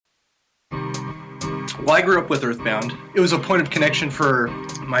Well, I grew up with Earthbound. It was a point of connection for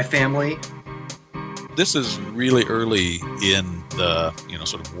my family. This is really early in the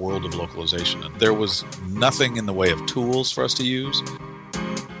sort of world of localization, and there was nothing in the way of tools for us to use.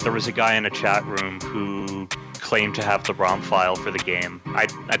 There was a guy in a chat room who claimed to have the ROM file for the game. I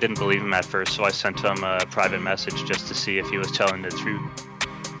didn't believe him at first, so I sent him a private message just to see if he was telling the truth.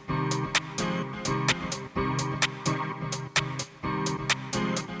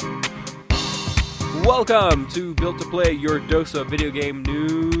 Welcome to Built to Play, your dose of video game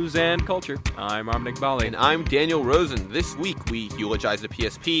news and culture. I'm Armin Iqbali. And I'm Daniel Rosen. This week we eulogize the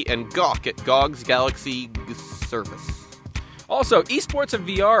PSP and gawk at GOG's Galaxy service. Also, esports and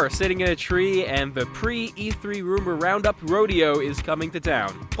VR are sitting in a tree, and the pre-E3 Rumor Roundup Rodeo is coming to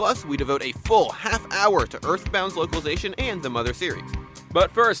town. Plus, we devote a full half hour to Earthbound's localization and the Mother series.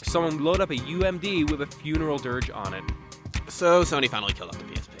 But first, someone load up a UMD with a funeral dirge on it. So, Sony finally killed off the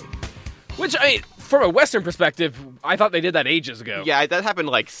PSP. Which, I mean, from a Western perspective, I thought they did that ages ago. Yeah, that happened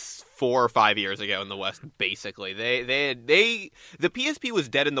like 4 or 5 years ago in the West, basically. The PSP was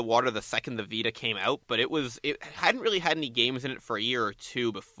dead in the water the second the Vita came out, but it hadn't really had any games in it for a year or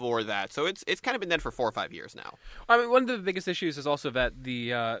two before that, so it's kind of been dead for 4 or 5 years now. I mean, one of the biggest issues is also that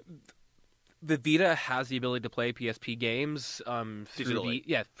the Vita has the ability to play PSP games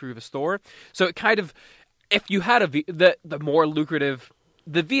through the store. So it kind of, if you had the more lucrative,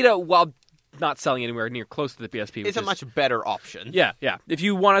 the Vita, while not selling anywhere near close to the PSP. It's a much better option. Yeah. If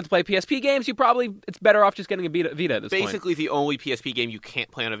you wanted to play PSP games, it's better off just getting a Vita at this point. Basically, the only PSP game you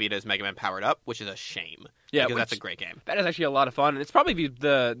can't play on a Vita is Mega Man Powered Up, which is a shame. Yeah, because that's a great game. That is actually a lot of fun, and it's probably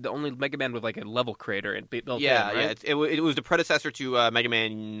the only Mega Man with like a level creator built in, right? Yeah. It was the predecessor to Mega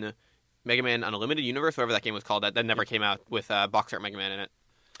Man Unlimited Universe, whatever that game was called. That never came out with box art Mega Man in it.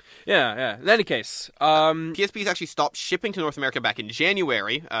 Yeah. In any case, PSP's actually stopped shipping to North America back in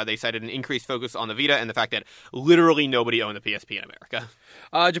January. They cited an increased focus on the Vita and the fact that literally nobody owned the PSP in America.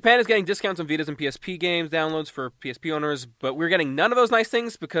 Japan is getting discounts on Vitas and PSP games downloads for PSP owners, but we're getting none of those nice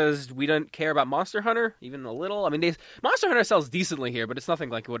things because we don't care about Monster Hunter, even a little. I mean, Monster Hunter sells decently here, but it's nothing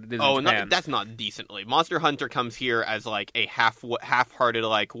like what it is in Japan. That's not decently. Monster Hunter comes here as like a half-hearted,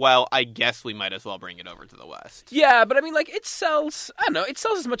 like, well, I guess we might as well bring it over to the West. Yeah, but I mean, like, it sells, I don't know, it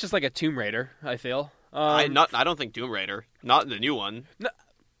sells as much as like a Tomb Raider, I feel. I don't think Tomb Raider, not the new one.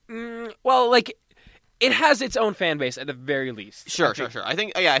 Well, like, it has its own fan base at the very least. Sure. I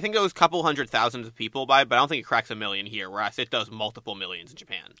think it was a couple 100,000 of people buy it, but I don't think it cracks 1 million here, whereas it does multiple millions in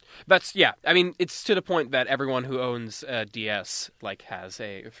Japan. I mean, it's to the point that everyone who owns a DS, like, has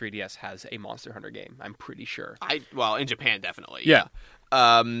a 3DS, has a Monster Hunter game, I'm pretty sure. In Japan, definitely. Yeah.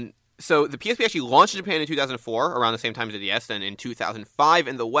 So the PSP actually launched in Japan in 2004, around the same time as the DS, and in 2005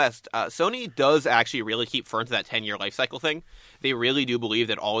 in the West. Sony does actually really keep firm to that 10-year life cycle thing. They really do believe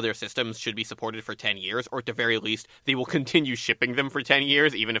that all of their systems should be supported for 10 years, or at the very least, they will continue shipping them for 10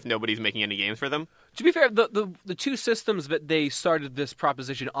 years, even if nobody's making any games for them. To be fair, the two systems that they started this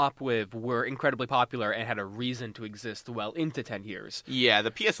proposition up with were incredibly popular and had a reason to exist well into 10 years. Yeah,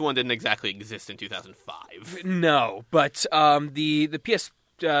 the PS1 didn't exactly exist in 2005. No, but the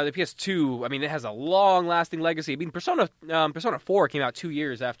PS2, I mean, it has a long-lasting legacy. I mean, Persona 4 came out 2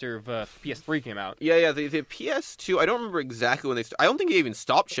 years after the PS3 came out. Yeah, the PS2, I don't remember exactly when I don't think they even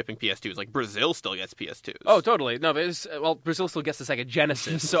stopped shipping PS2s. Like, Brazil still gets PS2s. Oh, totally. No, but Brazil still gets the Sega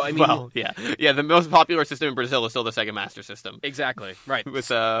Genesis, so I mean... Yeah, the most popular system in Brazil is still the Sega Master System. Exactly, right.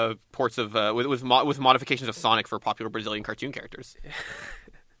 With ports of, with modifications of Sonic for popular Brazilian cartoon characters.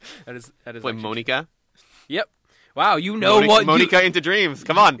 That is like Monica? Yep. Wow, you know Monica into Dreams.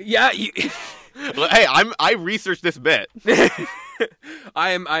 Come on. Yeah. Hey, I researched this bit.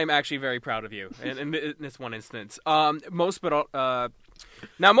 I'm actually very proud of you in this one instance. Most but not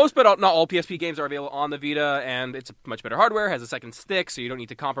all PSP games are available on the Vita, and it's much better hardware. Has a second stick, so you don't need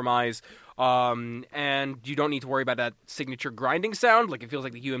to compromise, and you don't need to worry about that signature grinding sound. Like, it feels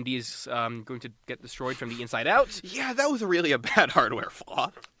like the UMD is going to get destroyed from the inside out. Yeah, that was really a bad hardware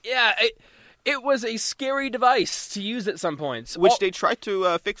flaw. Yeah. It was a scary device to use at some points. Which they tried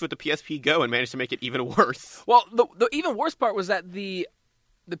to fix with the PSP Go and managed to make it even worse. Well, the even worse part was that the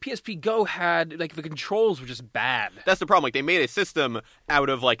PSP Go had, like, the controls were just bad. That's the problem. Like, they made a system out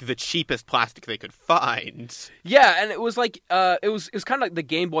of, like, the cheapest plastic they could find. Yeah, and it was like, it was kind of like the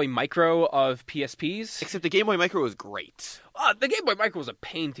Game Boy Micro of PSPs. Except the Game Boy Micro was great. The Game Boy Micro was a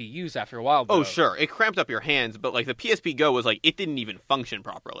pain to use after a while, though. Oh, sure. It cramped up your hands, but, like, the PSP Go was, like, it didn't even function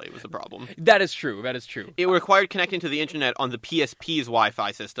properly, was the problem. That is true. It required connecting to the internet on the PSP's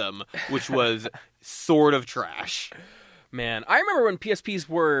Wi-Fi system, which was sort of trash. Man, I remember when PSPs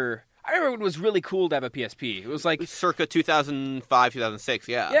were... I remember when it was really cool to have a PSP. It was like... Circa 2005, 2006,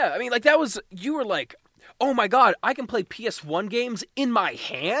 yeah. Yeah, I mean, like, that was... You were like... oh my god, I can play PS1 games in my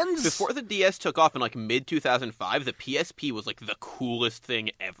hands? Before the DS took off in like mid-2005, the PSP was like the coolest thing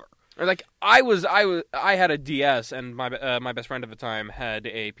ever. Or like I had a DS, and my best friend at the time had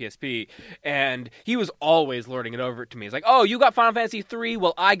a PSP, and he was always lording it over to me. He's like, "Oh, you got Final Fantasy 3?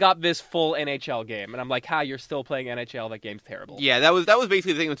 Well, I got this full NHL game," and I'm like, "Ha, you're still playing NHL? That game's terrible." Yeah, that was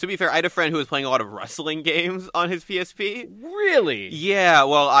basically the thing. To be fair, I had a friend who was playing a lot of wrestling games on his PSP. Really? Yeah,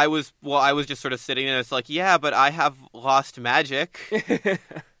 well, I was just sort of sitting there. It's like, yeah, but I have Lost Magic.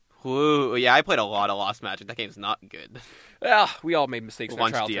 Woo! Yeah, I played a lot of Lost Magic. That game's not good. Well, we all made mistakes in our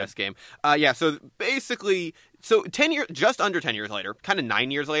Launch childhood. DS game. Yeah, so basically, 10 years, just under 10 years later, kind of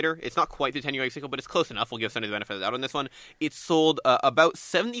 9 years later, it's not quite the 10-year life cycle, but it's close enough. We'll give Sony the benefit of the doubt on this one. It sold about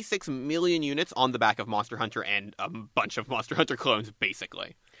 76 million units on the back of Monster Hunter and a bunch of Monster Hunter clones,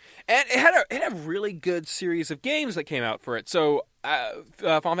 basically. And it had a really good series of games that came out for it. So,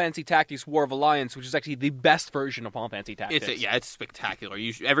 Final Fantasy Tactics War of Alliance, which is actually the best version of Final Fantasy Tactics. It's spectacular.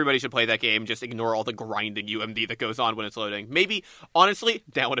 Everybody should play that game. Just ignore all the grinding UMD that goes on when it's loading. Maybe, honestly,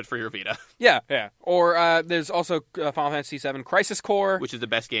 download it for your Vita. Yeah. Or there's also Final Fantasy VII Crisis Core, which is the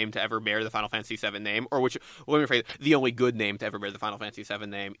best game to ever bear the Final Fantasy VII name, or let me rephrase, the only good name to ever bear the Final Fantasy VII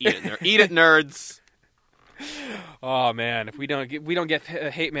name. Eat it, nerds. Oh man, if we don't get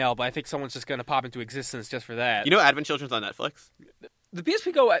hate mail, but I think someone's just going to pop into existence just for that. You know, Advent Children's on Netflix. The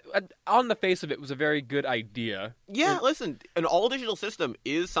PSP Go, on the face of it, was a very good idea. Yeah, listen, an all-digital system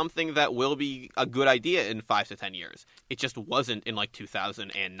is something that will be a good idea in 5 to 10 years. It just wasn't in,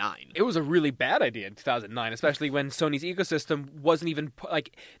 2009. It was a really bad idea in 2009, especially when Sony's ecosystem wasn't even,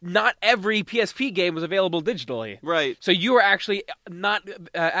 not every PSP game was available digitally. Right. So you were actually not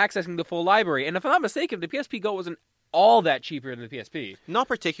accessing the full library. And if I'm not mistaken, the PSP Go wasn't all that cheaper than the PSP. Not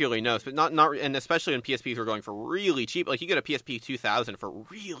particularly, no. But not, and especially when PSPs were going for really cheap. Like, you get a PSP 2000 for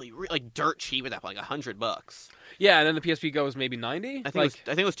really, dirt cheap at that point, $100. Yeah, and then the PSP Go was maybe 90. I think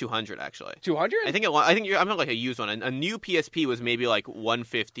it was 200 actually. 200? I'm not a used one. A new PSP was maybe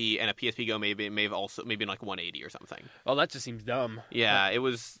 150, and a PSP Go maybe 180 or something. Oh, that just seems dumb. Yeah, it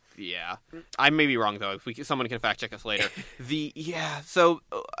was. Yeah, I may be wrong though. Someone can fact check us later. So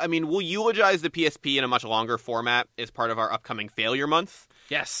we'll eulogize the PSP in a much longer format as part of our upcoming failure month.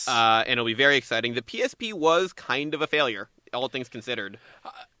 Yes, and it'll be very exciting. The PSP was kind of a failure, all things considered.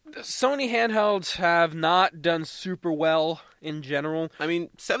 Sony handhelds have not done super well in general.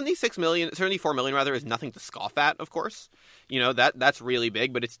 74 million rather, is nothing to scoff at, of course. That's really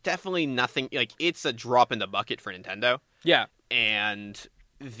big, but it's definitely nothing. It's a drop in the bucket for Nintendo. Yeah, and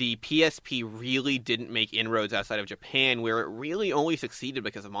the PSP really didn't make inroads outside of Japan, where it really only succeeded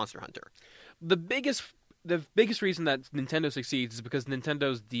because of Monster Hunter. The biggest reason that Nintendo succeeds is because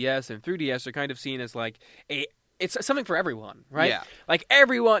Nintendo's DS and 3DS are kind of seen as it's something for everyone, right? Yeah.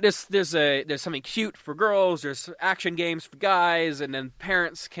 Everyone, there's something cute for girls, there's action games for guys, and then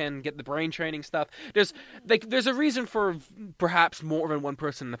parents can get the brain training stuff. There's a reason for perhaps more than one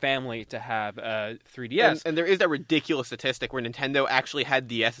person in the family to have a 3DS. And there is that ridiculous statistic where Nintendo actually had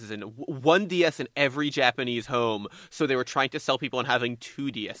one DS in every Japanese home, so they were trying to sell people on having 2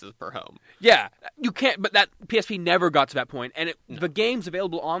 DSs per home. Yeah, you can't, but that PSP never got to that point, and the games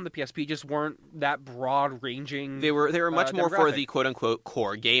available on the PSP just weren't that broad-ranging. They were much more for the quote-unquote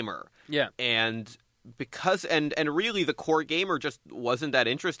core gamer. Yeah. And because and really the core gamer just wasn't that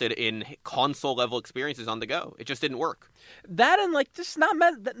interested in console level experiences on the go. It just didn't work. That and just not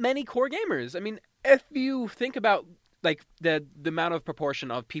that many core gamers. If you think about the amount of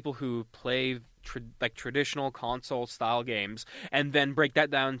proportion of people who play traditional console style games, and then break that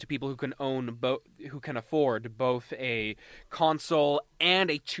down to people who can who can afford both a console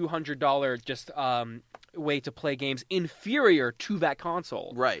and a $200 way to play games inferior to that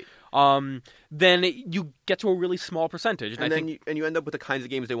console. Right. Then you get to a really small percentage, and you end up with the kinds of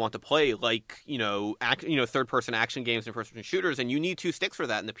games they want to play, third-person action games and first-person shooters, and you need 2 sticks for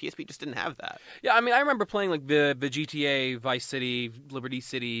that, and the PSP just didn't have that. Yeah, I remember playing the GTA, Vice City, Liberty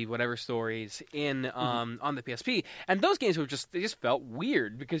City, whatever stories on the PSP, and those games they just felt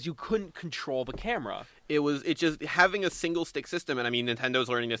weird because you couldn't control the camera. It just having a single stick system, and Nintendo's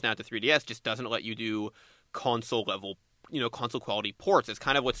learning this now to 3DS, just doesn't let you do console level, console quality ports. It's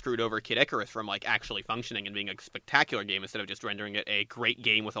kind of what screwed over Kid Icarus from actually functioning and being a spectacular game instead of just rendering it a great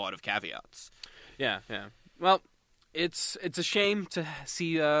game with a lot of caveats. Yeah. Well, it's a shame to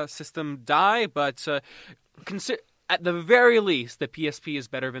see a system die, but at the very least, the PSP is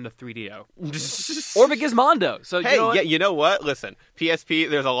better than the 3DO or the Gizmondo. So hey, you know what? Listen, PSP.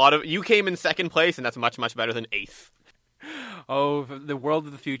 There's a lot of you came in second place, and that's much better than 8th. Oh, the world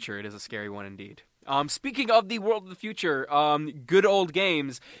of the future. It is a scary one indeed. Speaking of the world of the future, Good Old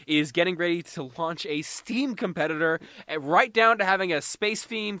Games is getting ready to launch a Steam competitor, right down to having a space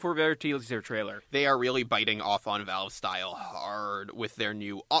theme for their teaser trailer. They are really biting off on Valve style hard with their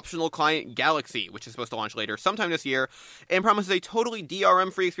new optional client Galaxy, which is supposed to launch later sometime this year, and promises a totally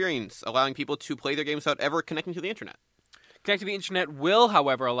DRM-free experience, allowing people to play their games without ever connecting to the internet. Connecting to the internet will,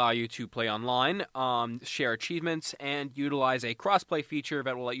 however, allow you to play online, share achievements, and utilize a cross-play feature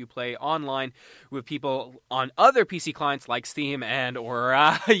that will let you play online with people on other PC clients like Steam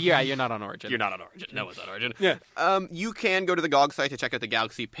or you're not on Origin. You're not on Origin. No one's on Origin. Yeah. You can go to the GOG site to check out the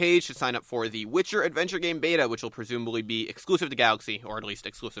Galaxy page to sign up for the Witcher adventure game beta, which will presumably be exclusive to Galaxy, or at least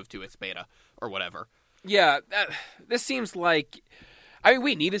exclusive to its beta, or whatever. Yeah, this seems like... I mean,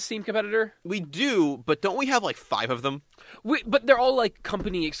 we need a Steam competitor. We do, but don't we have like 5 of them? But they're all like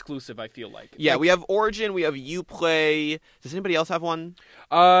company exclusive, I feel like. Yeah, we have Origin, we have Uplay. Does anybody else have one?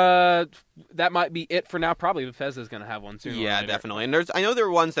 That might be it for now. Probably Bethesda's going to have one soon. Yeah, definitely. And I know there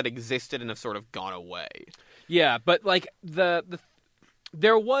are ones that existed and have sort of gone away. Yeah, but like there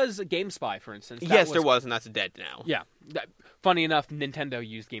was a GameSpy, for instance. There was, and that's dead now. Yeah. Funny enough, Nintendo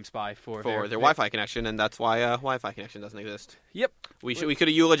used GameSpy for their Wi-Fi connection, and that's why Wi-Fi connection doesn't exist. Yep. We could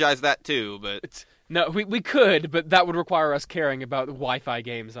have eulogized that too, but no, we could, but that would require us caring about Wi-Fi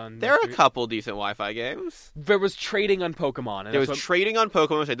games on. There are a couple decent Wi-Fi games. There was trading on Pokemon. And there was trading on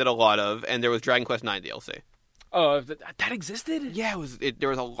Pokemon, which I did a lot of, and there was Dragon Quest IX DLC. Oh, that existed? Yeah, there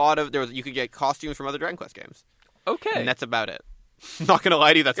was a lot of you could get costumes from other Dragon Quest games. Okay, and that's about it. Not gonna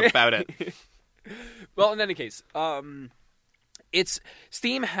lie to you, that's about it. Well, in any case,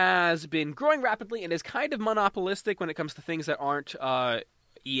 Steam has been growing rapidly and is kind of monopolistic when it comes to things that aren't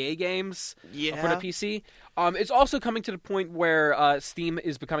EA games for the PC. It's also coming to the point where Steam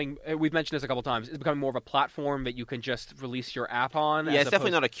is becoming, we've mentioned this a couple times, is becoming more of a platform that you can just release your app on. Yeah, it's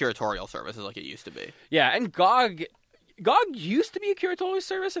definitely not a curatorial service like it used to be. Yeah, and GOG used to be a curatorial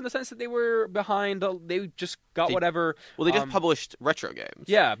service in the sense that they were behind. They just got whatever. Well, they just published retro games.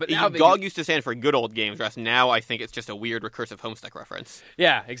 Yeah, but now GOG used to stand for Good Old Games, whereas now I think it's just a weird recursive Homestuck reference.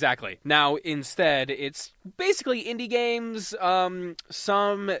 Yeah, exactly. Now instead, it's basically indie games,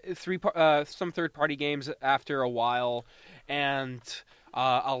 some third-party games after a while, and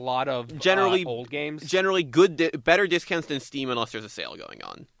a lot of generally old games. Generally better discounts than Steam unless there's a sale going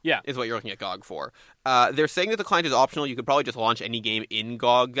on. Yeah. Is what you're looking at GOG for. They're saying that the client is optional. You could probably just launch any game in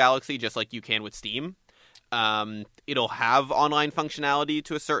GOG Galaxy just like you can with Steam. It'll have online functionality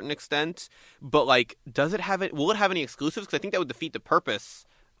to a certain extent, but like, will it have any exclusives? Because I think that would defeat the purpose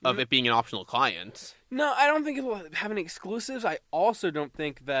of it being an optional client. No, I don't think it will have any exclusives. I also don't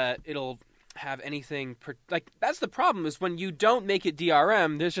think that it'll have anything that's the problem, is when you don't make it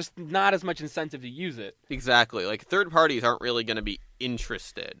DRM, there's just not as much incentive to use it. Exactly. Like, third parties aren't really going to be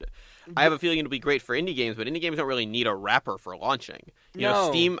interested. I have a feeling it'll be great for indie games, but indie games don't really need a wrapper for launching. You know,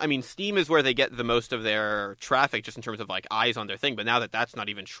 Steam is where they get the most of their traffic just in terms of like eyes on their thing, but now that that's not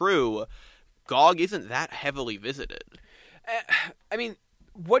even true, GOG isn't that heavily visited. I mean,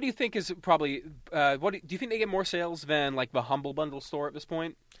 what do you think is probably do you think they get more sales than like the Humble Bundle store at this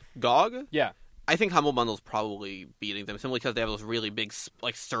point? GOG? Yeah. I think Humble Bundle's probably beating them simply because they have those really big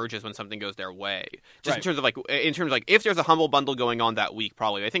like surges when something goes their way. Just in terms of like if there's a Humble Bundle going on that week,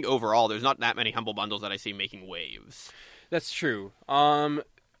 probably. I think overall there's not that many Humble Bundles that I see making waves. That's true. I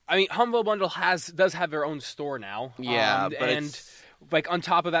mean, Humble Bundle does have their own store now. Yeah, but like on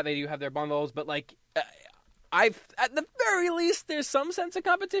top of that, they do have their bundles. But like, at the very least, there's some sense of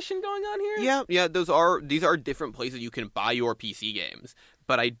competition going on here. Yeah. These are different places you can buy your PC games.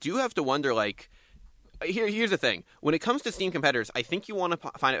 But I do have to wonder, like, here's the thing: when it comes to Steam competitors, I think you want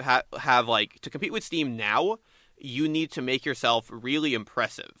to have like, to compete with Steam now, you need to make yourself really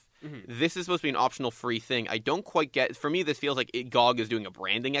impressive. Mm-hmm. This is supposed to be an optional free thing. I don't quite get. For me, this feels like GOG is doing a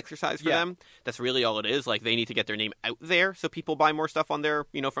branding exercise for them. That's really all it is. Like, they need to get their name out there so people buy more stuff on their,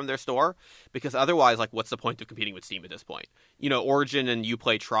 from their store. Because otherwise, like, what's the point of competing with Steam at this point? Origin and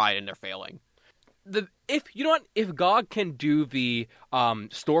Uplay tried and they're failing. If GOG can do the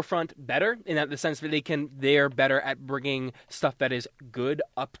storefront better, in the sense that they're better at bringing stuff that is good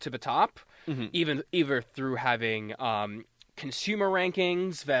up to the top, either through having consumer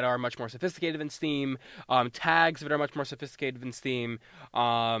rankings that are much more sophisticated than Steam, tags that are much more sophisticated than Steam,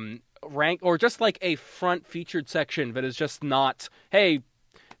 or just like a front featured section that is just not, hey,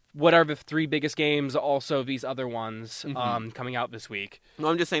 what are the 3 biggest games, also these other ones coming out this week. No,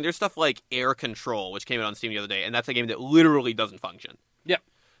 I'm just saying, there's stuff like Air Control, which came out on Steam the other day, and that's a game that literally doesn't function. Yep.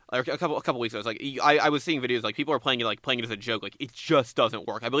 Like a couple weeks ago, I was seeing videos, like, people are playing it as a joke, like, it just doesn't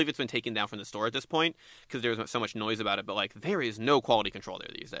work. I believe it's been taken down from the store at this point, because there's so much noise about it, but, like, there is no quality control there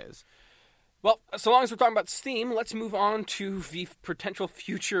these days. Well, so long as we're talking about Steam, let's move on to the potential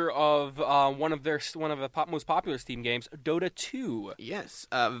future of one of the most popular Steam games, Dota 2. Yes,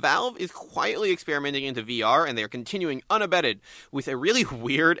 Valve is quietly experimenting into VR, and they are continuing unabated with a really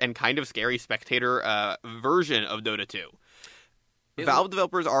weird and kind of scary spectator version of Dota 2. Valve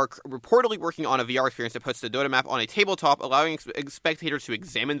developers are reportedly working on a VR experience that puts the Dota map on a tabletop, allowing spectators to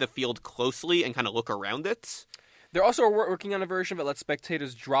examine the field closely and kind of look around it. They're also working on a version that lets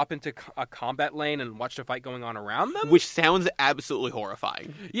spectators drop into a combat lane and watch the fight going on around them. Which sounds absolutely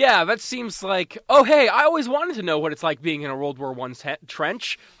horrifying. Yeah, that seems like, oh hey, I always wanted to know what it's like being in a World War I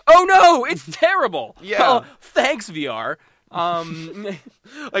trench. Oh no, it's terrible. Yeah. Well, thanks VR.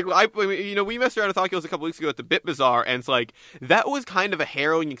 Like, we messed around with Oculus a couple weeks ago at the Bit Bazaar, and it's like, that was kind of a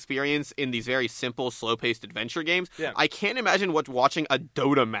harrowing experience in these very simple, slow-paced adventure games. Yeah. I can't imagine what watching a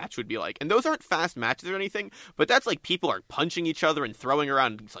Dota match would be like. And those aren't fast matches or anything, but that's like people are punching each other and throwing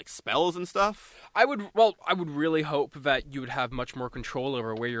around like spells and stuff. I would really hope that you would have much more control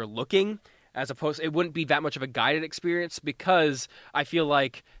over where you're looking, as opposed, it wouldn't be that much of a guided experience, because I feel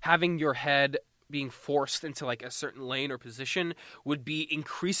like having your head being forced into like a certain lane or position would be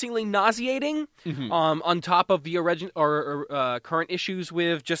increasingly nauseating. Mm-hmm. On top of the current issues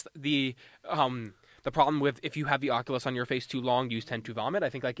with just the problem with if you have the Oculus on your face too long, you tend to vomit. I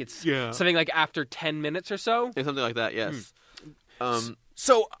think like it's something like after 10 minutes or so. Something like that, yes.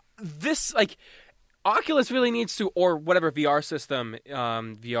 So this like Oculus really needs to, or whatever VR system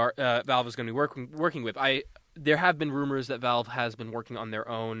Valve is going to be working with. There have been rumors that Valve has been working on their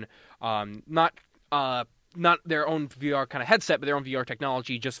own, not their own VR kind of headset, but their own VR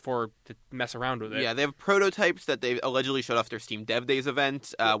technology just to mess around with it. Yeah, they have prototypes that they allegedly showed off their Steam Dev Days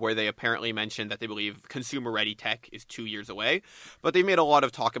event, where they apparently mentioned that they believe consumer-ready tech is 2 years away. But they made a lot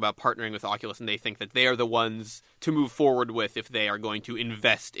of talk about partnering with Oculus, and they think that they are the ones to move forward with if they are going to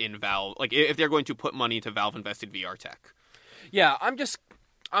invest in Valve, like if they're going to put money into Valve-invested VR tech. Yeah, I'm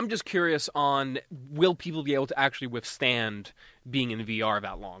just curious on, will people be able to actually withstand being in VR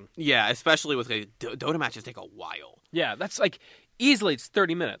that long? Yeah, especially with Dota matches take a while. Yeah, that's like easily it's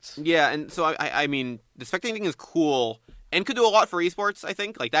 30 minutes. Yeah, and so I mean, the spectating is cool and could do a lot for esports, I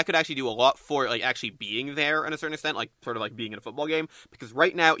think. Like, that could actually do a lot for, like, actually being there in a certain extent, like, sort of like being in a football game. Because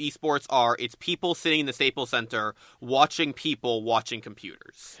right now, esports it's people sitting in the Staples Center watching people watching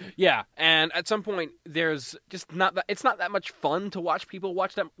computers. Yeah, and at some point, there's just it's not that much fun to watch people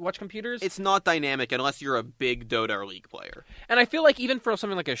watch computers. It's not dynamic unless you're a big Dota or League player. And I feel like even for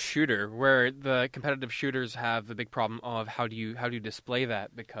something like a shooter, where the competitive shooters have the big problem of how do you display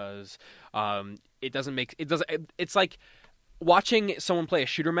that, because it's like watching someone play a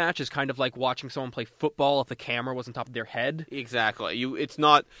shooter match is kind of like watching someone play football if the camera was on top of their head. Exactly. It's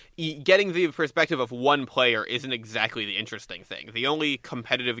not getting the perspective of one player isn't exactly the interesting thing. The only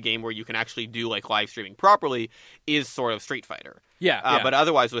competitive game where you can actually do like live streaming properly is sort of Street Fighter. Yeah. But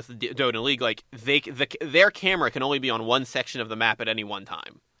otherwise with Dota and League, like their camera can only be on one section of the map at any one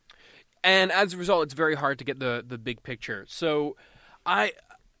time. And as a result, it's very hard to get the big picture. So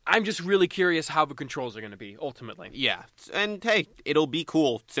I'm just really curious how the controls are going to be, ultimately. Yeah, and hey, it'll be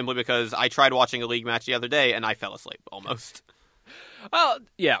cool, simply because I tried watching a League match the other day, and I fell asleep, almost. Well,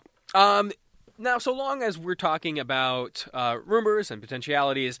 yeah. Now, so long as we're talking about rumors and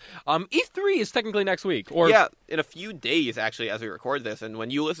potentialities, E3 is technically next week. Yeah, in a few days, actually, as we record this, and when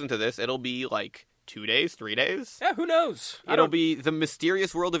you listen to this, it'll be like 2 days, 3 days? Yeah, who knows? It'll be the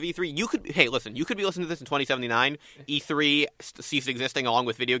mysterious world of E3. You could be listening to this in 2079. E3 ceased existing along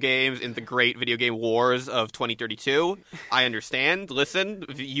with video games in the great video game wars of 2032. I understand. Listen,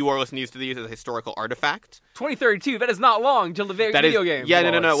 you are listening to these as a historical artifact. 2032, that is not long till the video game. Yeah,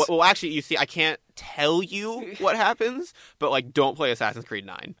 no. Well, actually, you see, I can't tell you what happens, but, like, don't play Assassin's Creed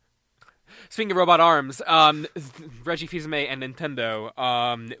 9. Speaking of robot arms, Reggie Fils-Aimé and Nintendo,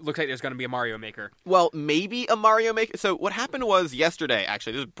 looks like there's going to be a Mario Maker. Well, maybe a Mario Maker. So what happened was yesterday,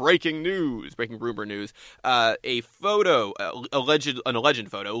 actually, this is breaking rumor news, a photo, an alleged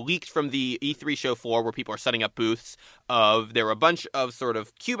photo, leaked from the E3 show floor where people are setting up booths there were a bunch of sort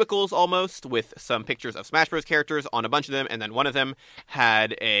of cubicles almost with some pictures of Smash Bros. Characters on a bunch of them, and then one of them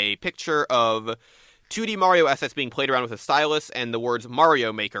had a picture of 2D Mario assets being played around with a stylus and the words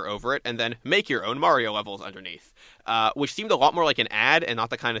Mario Maker over it, and then make your own Mario levels underneath, which seemed a lot more like an ad and not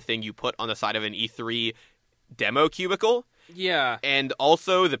the kind of thing you put on the side of an E3 demo cubicle. Yeah. And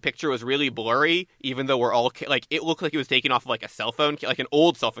also, the picture was really blurry, even though we're all, like, it looked like it was taken off of, like, a cell phone, like an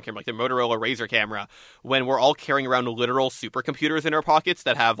old cell phone camera, like the Motorola Razr camera, when we're all carrying around literal supercomputers in our pockets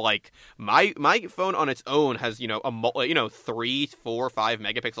that have, like, my phone on its own has, a 3, 4, 5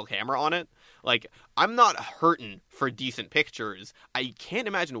 megapixel camera on it. Like, I'm not hurting for decent pictures. I can't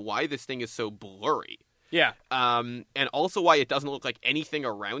imagine why this thing is so blurry. Yeah. And also why it doesn't look like anything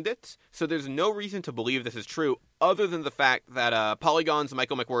around it. So there's no reason to believe this is true, other than the fact that Polygon's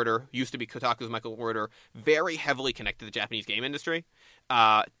Michael McWhirter, used to be Kotaku's Michael McWhirter, very heavily connected to the Japanese game industry,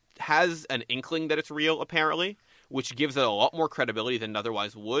 has an inkling that it's real, apparently, which gives it a lot more credibility than it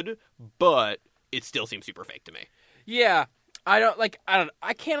otherwise would, but it still seems super fake to me. Yeah.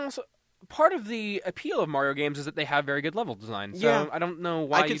 I can't also... Part of the appeal of Mario games is that they have very good level design. So Yeah. I don't know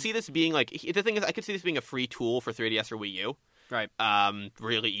why. I could see this being like, the thing is, I could see this being a free tool for 3DS or Wii U. Right.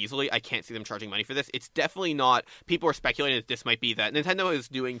 Really easily. I can't see them charging money for this. It's definitely not. People are speculating that this might be that Nintendo is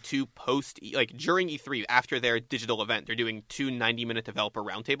doing two during E3 after their digital event. They're doing 2 90-minute developer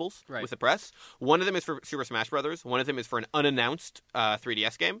roundtables with the press. One of them is for Super Smash Brothers. One of them is for an unannounced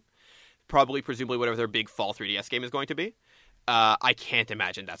 3DS game. Presumably, whatever their big fall 3DS game is going to be. I can't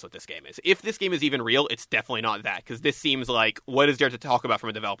imagine that's what this game is. If this game is even real, it's definitely not that, because this seems like, what is there to talk about from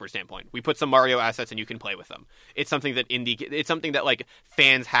a developer standpoint? We put some Mario assets and you can play with them. It's something that like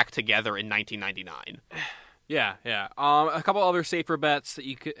fans hacked together in 1999. Yeah. A couple other safer bets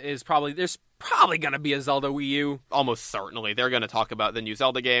that there's probably going to be a Zelda Wii U. Almost certainly. They're going to talk about the new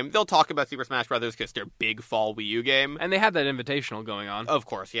Zelda game. They'll talk about Super Smash Brothers because they're big fall Wii U game. And they had that Invitational going on. Of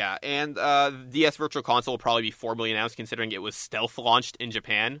course, yeah. And DS Virtual Console will probably be formally announced, considering it was stealth launched in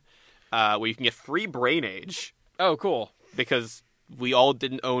Japan, where you can get free Brain Age. Oh, cool. Because we all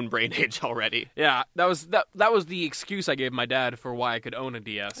didn't own Brain Age already. Yeah, that was the excuse I gave my dad for why I could own a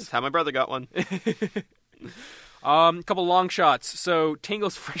DS. That's how my brother got one. A couple long shots. So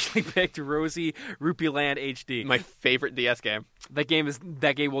Tingle's freshly picked Rosie Rupee Land HD. My favorite DS game. That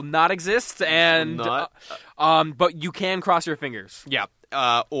game will not exist, and but you can cross your fingers. Yeah.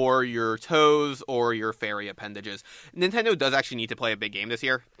 Or your toes, or your fairy appendages. Nintendo does actually need to play a big game this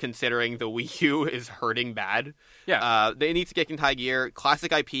year, considering the Wii U is hurting bad. Yeah. They need to get in high gear. Classic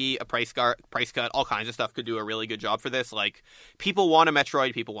IP, a price cut, all kinds of stuff could do a really good job for this. Like, people want a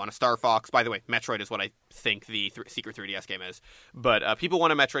Metroid, people want a Star Fox. By the way, Metroid is what I think the Secret 3DS game is. But people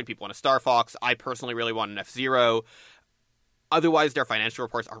want a Metroid, people want a Star Fox. I personally really want an F-Zero. Otherwise, their financial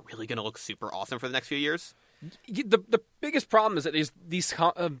reports are really going to look super awesome for the next few years. The biggest problem is that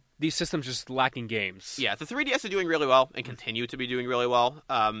these systems just lacking games. Yeah, the 3DS are doing really well and continue to be doing really well.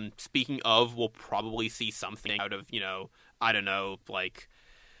 Speaking of, we'll probably see something out of, I don't know, like,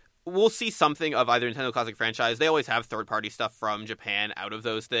 we'll see something of either Nintendo Classic franchise. They always have third-party stuff from Japan out of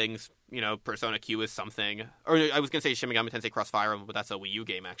those things. Persona Q is something. Or I was going to say Shin Megami Tensei Crossfire, but that's a Wii U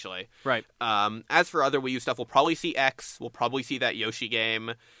game, actually. Right. As for other Wii U stuff, we'll probably see X. We'll probably see that Yoshi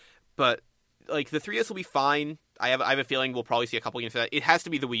game. But like, the 3DS will be fine. I have a feeling we'll probably see a couple games for that. It has to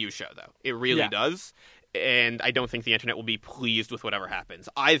be the Wii U show, though. It really does. And I don't think the internet will be pleased with whatever happens.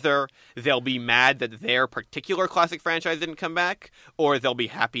 Either they'll be mad that their particular classic franchise didn't come back, or they'll be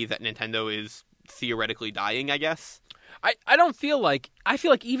happy that Nintendo is theoretically dying, I guess. I feel like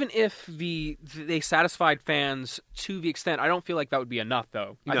even if they satisfied fans to the extent, I don't feel like that would be enough,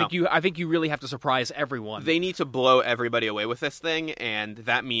 though. No. I think you really have to surprise everyone. They need to blow everybody away with this thing, and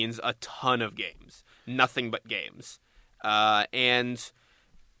that means a ton of games. Nothing but games. And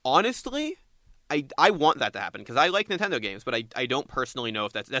honestly, I want that to happen, because I like Nintendo games, but I don't personally know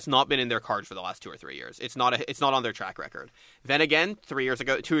if that's not been in their cards for the last 2 or 3 years. It's not on their track record. Then again, 2 years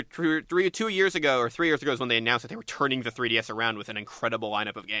ago or 3 years ago is when they announced that they were turning the 3DS around with an incredible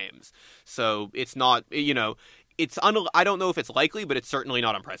lineup of games. So it's not, I don't know if it's likely, but it's certainly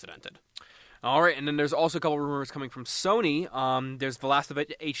not unprecedented. All right, and then there's also a couple rumors coming from Sony. There's the Last of Us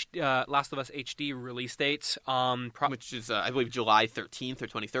HD release date, which is, I believe, July 13th or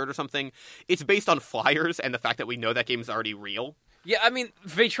 23rd or something. It's based on flyers and the fact that we know that game is already real. Yeah, I mean,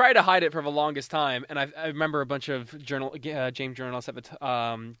 they tried to hide it for the longest time, and I remember a bunch of game journalists at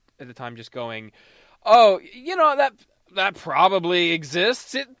the time just going, "Oh, that probably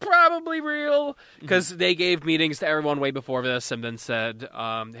exists. It's probably real." Because they gave meetings to everyone way before this and then said,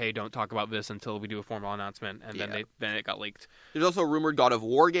 hey, don't talk about this until we do a formal announcement. And then it got leaked. There's also a rumored God of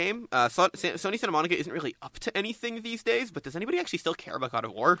War game. Sony Santa Monica isn't really up to anything these days, but does anybody actually still care about God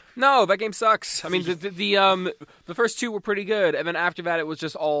of War? No, that game sucks. I mean, the first 2 were pretty good, and then after that it was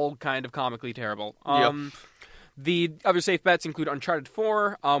just all kind of comically terrible. The other safe bets include Uncharted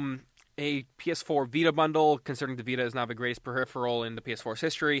 4, a PS4 Vita bundle, considering the Vita is now the greatest peripheral in the PS4's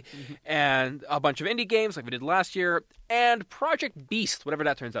history, and a bunch of indie games like we did last year, and Project Beast, whatever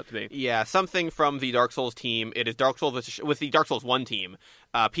that turns out to be. Yeah, something from the Dark Souls team. It is Dark Souls with the Dark Souls 1 team.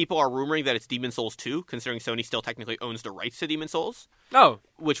 People are rumoring that it's Demon's Souls 2, considering Sony still technically owns the rights to Demon's Souls. Oh.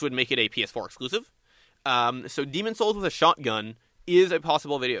 Which would make it a PS4 exclusive. So Demon's Souls with a shotgun is a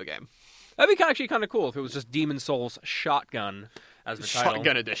possible video game. That'd be actually kind of cool if it was just Demon's Souls Shotgun as the title.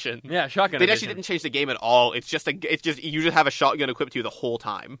 Shotgun edition. Yeah, Shotgun They edition. actually didn't change the game at all. It's just you just have a shotgun equipped to you the whole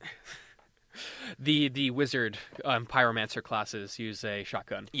time. The wizard pyromancer classes use a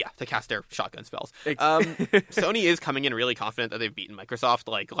shotgun. Yeah, to cast their shotgun spells. Ex- Sony is coming in really confident that they've beaten Microsoft.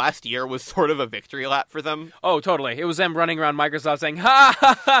 Like, last year was sort of a victory lap for them. Oh, totally. It was them running around Microsoft saying, "Ha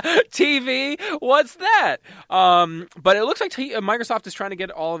ha ha! TV, what's that?" But it looks like Microsoft is trying to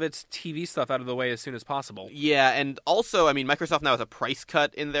get all of its TV stuff out of the way as soon as possible. Yeah, and also, I mean, Microsoft now has a price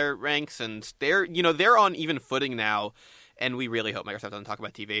cut in their ranks, and they're on even footing now. And we really hope Microsoft doesn't talk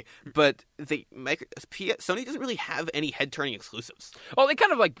about TV. But Sony doesn't really have any head-turning exclusives. Well, they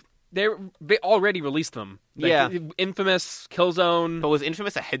kind of like they already released them. Like, Yeah. Infamous, Killzone. But was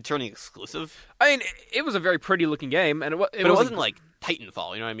Infamous a head-turning exclusive? I mean, it was a very pretty-looking game, and it wasn't like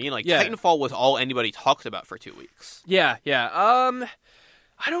Titanfall. You know what I mean? Like, Yeah. Titanfall was all anybody talked about for 2 weeks. Yeah.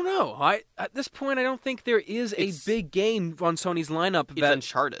 I don't know. At this point, I don't think there is a big game on Sony's lineup It's that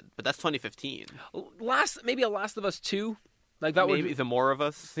Uncharted, but that's 2015. maybe a Last of Us 2. Like that Maybe would The More of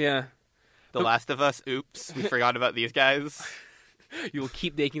Us, yeah. The Last of Us. Oops, we forgot about these guys. You will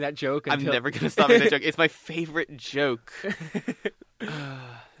keep making that joke. I'm Until... never going to stop making that joke. It's my favorite joke.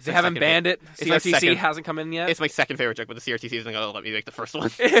 They haven't banned it. It's my CRTC second- hasn't come in yet. It's my second favorite joke, but the CRTC isn't going to let me make the first one.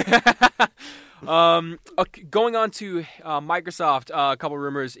 Okay, going on to Microsoft, a couple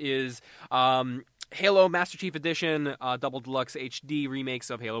rumors is Halo Master Chief Edition, Double Deluxe HD remakes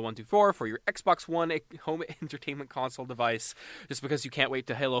of Halo 1 through 4 for your Xbox One home entertainment console device, just because you can't wait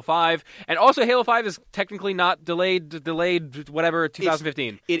to Halo 5. And also, Halo 5 is technically not delayed, whatever,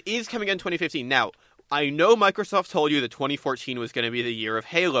 2015. It is coming in 2015. Now, I know Microsoft told you that 2014 was going to be the year of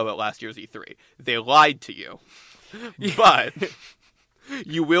Halo at last year's E3. They lied to you. But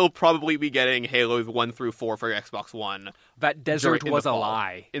you will probably be getting Halos 1 through 4 for your Xbox One. That desert in was the a fall.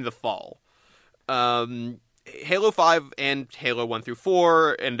 lie. In the fall. Halo 5 and Halo 1 through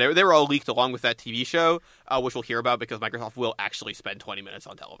 4, and they were all leaked along with that TV show, which we'll hear about because Microsoft will actually spend 20 minutes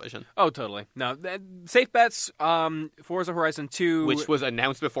on television. Oh, totally. No, safe bets, Forza Horizon 2. Which was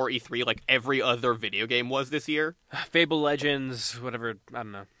announced before E3 like every other video game was this year. Fable Legends, whatever, I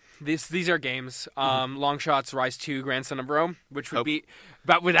don't know. These are games. Long Shots, Rise 2, Grandson of Rome, which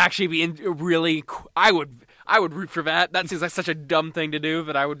would actually be really. I would root for that. That seems like such a dumb thing to do,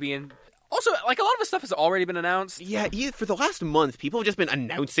 but I would be in. Also, like, a lot of the stuff has already been announced. Yeah, for the last month, people have just been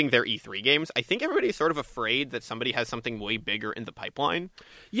announcing their E3 games. I think everybody's sort of afraid that somebody has something way bigger in the pipeline.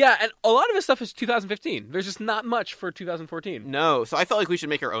 Yeah, and a lot of this stuff is 2015. There's just not much for 2014. No, so I felt like we should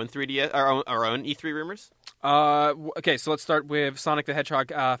make our own 3DS, our own E3 rumors. Okay, so let's start with Sonic the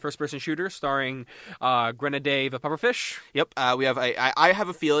Hedgehog first-person shooter starring Grenade the Pufferfish. Yep, we have. I have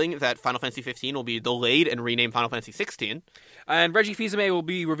a feeling that Final Fantasy 15 will be delayed and renamed Final Fantasy 16. And Reggie Fils-Aimé will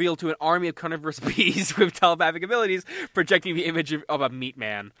be revealed to an army of carnivorous bees with telepathic abilities, projecting the image of a meat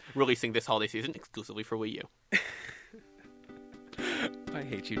man. Releasing this holiday season exclusively for Wii U. I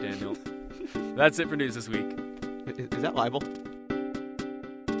hate you, Daniel. That's it for news this week. Is that libel?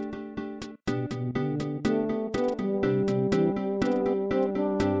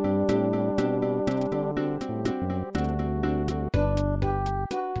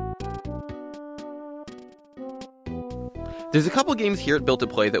 There's a couple games here at Built to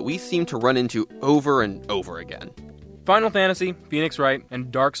Play that we seem to run into over and over again. Final Fantasy, Phoenix Wright,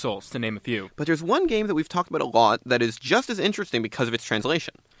 and Dark Souls, to name a few. But there's one game that we've talked about a lot that is just as interesting because of its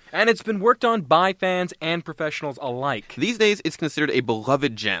translation. And it's been worked on by fans and professionals alike. These days, it's considered a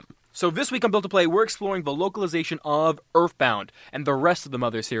beloved gem. So this week on Built to Play, we're exploring the localization of Earthbound and the rest of the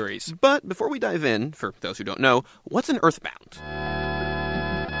Mother series. But before we dive in, for those who don't know, what's an Earthbound?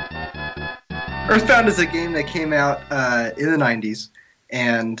 Earthbound is a game that came out in the 90s,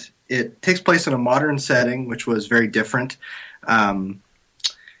 and it takes place in a modern setting, which was very different.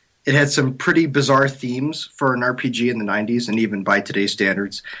 It had some pretty bizarre themes for an RPG in the 90s, and even by today's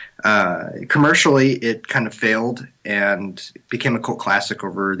standards. Commercially, it kind of failed and became a cult classic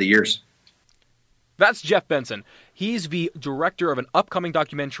over the years. That's Jeff Benson. He's the director of an upcoming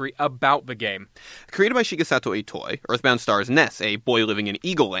documentary about the game. Created by Shigesato Itoi, Earthbound stars Ness, a boy living in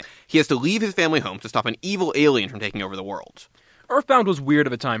Eagle Land. He has to leave his family home to stop an evil alien from taking over the world. Earthbound was weird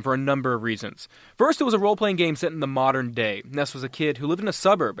at the time for a number of reasons. First, it was a role-playing game set in the modern day. Ness was a kid who lived in a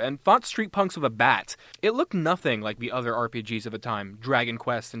suburb and fought street punks with a bat. It looked nothing like the other RPGs of the time, Dragon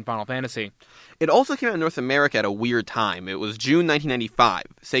Quest and Final Fantasy. It also came out in North America at a weird time. It was June 1995.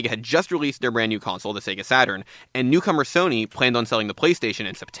 Sega had just released their brand new console, the Sega Saturn, and newcomer Sony planned on selling the PlayStation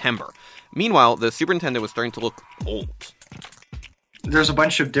in September. Meanwhile, the Super Nintendo was starting to look old. There's a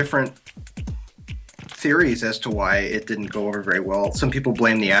bunch of different theories as to why it didn't go over very well. Some people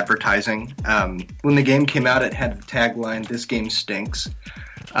blame the advertising. When the game came out, it had the tagline, "This game stinks."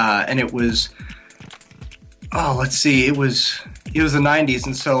 And it was, it was the 90s,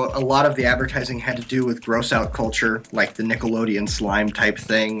 and so a lot of the advertising had to do with gross out culture, like the Nickelodeon slime type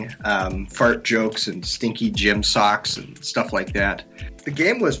thing, fart jokes and stinky gym socks and stuff like that. The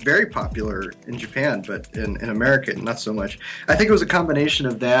game was very popular in Japan, but in America, not so much. I think it was a combination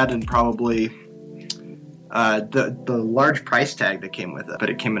of that and probably the large price tag that came with it. But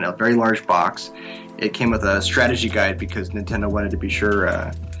it came in a very large box. It came with a strategy guide because Nintendo wanted to be sure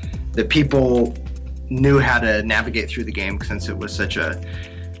that people knew how to navigate through the game, since it was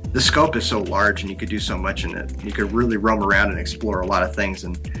the scope is so large and you could do so much in it. You could really roam around and explore a lot of things,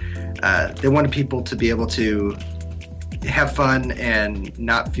 and they wanted people to be able to have fun and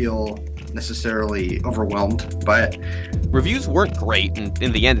not feel necessarily overwhelmed by it. Reviews weren't great, and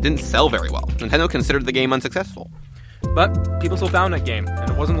in the end it didn't sell very well. Nintendo considered the game unsuccessful. But people still found that game,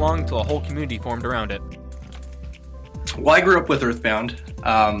 and it wasn't long until a whole community formed around it. Well, I grew up with Earthbound.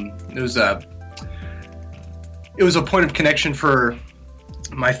 It was a point of connection for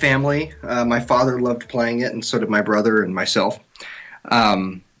my family. My father loved playing it, and so did my brother and myself.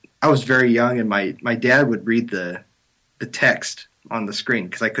 I was very young, and my dad would read the text on the screen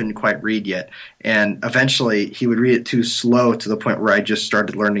because I couldn't quite read yet. And eventually, he would read it too slow to the point where I just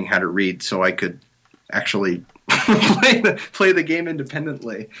started learning how to read so I could actually play the game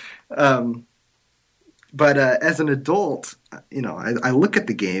independently. But as an adult, I look at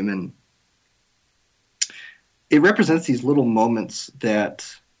the game and it represents these little moments that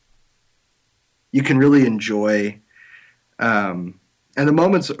you can really enjoy. And the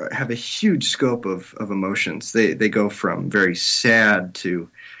moments have a huge scope of emotions. They go from very sad to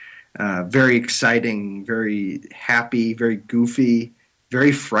very exciting, very happy, very goofy,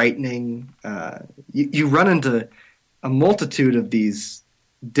 very frightening. You run into a multitude of these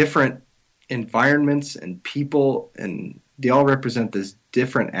different environments and people, and they all represent this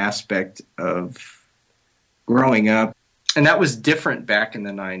different aspect of growing up. And that was different back in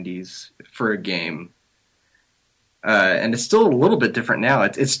the 90s for a game. And it's still a little bit different now.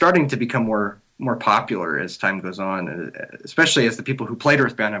 It's starting to become more popular as time goes on, especially as the people who played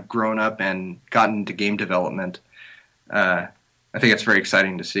Earthbound have grown up and gotten into game development. I think it's very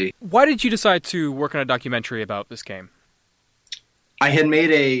exciting to see. Why did you decide to work on a documentary about this game? I had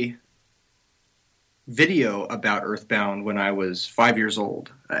made a video about Earthbound when I was 5 years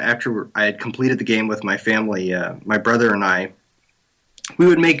old. After I had completed the game with my family, my brother and I, we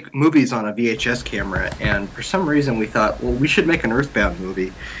would make movies on a VHS camera, and for some reason we thought, well, we should make an Earthbound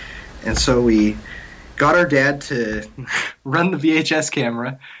movie. And so we got our dad to run the VHS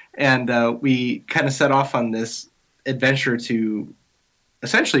camera, and we kind of set off on this adventure to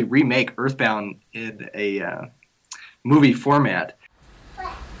essentially remake Earthbound in a movie format.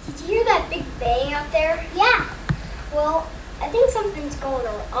 Did you hear that big bang out there? Yeah. Well, I think something's going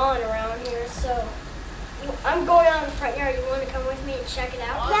on around here, so I'm going out in the front yard. You want to come with me and check it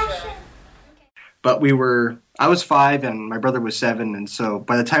out? Yeah, sure. Okay. But I was 5 and my brother was 7, and so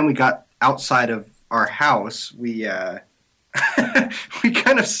by the time we got outside of our house, we we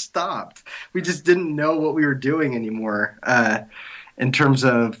kind of stopped. We just didn't know what we were doing anymore in terms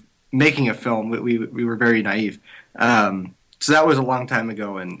of making a film. We were very naive. So that was a long time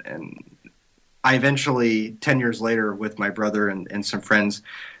ago, and I eventually, 10 years later, with my brother and some friends,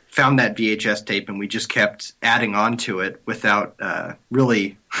 found that VHS tape, and we just kept adding on to it without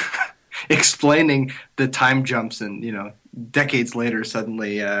really explaining the time jumps. And, decades later,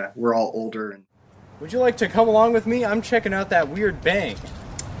 suddenly we're all older. Would you like to come along with me? I'm checking out that weird bang.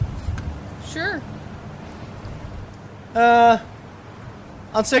 Sure.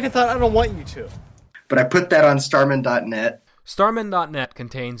 On second thought, I don't want you to. But I put that on Starman.net. Starman.net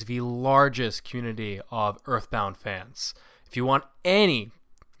contains the largest community of Earthbound fans. If you want any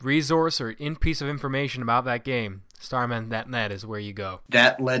resource or piece of information about that game, Starman.net is where you go.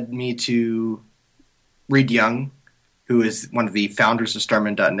 That led me to Reed Young, who is one of the founders of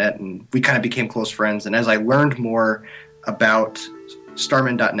Starman.net, and we kind of became close friends. And as I learned more about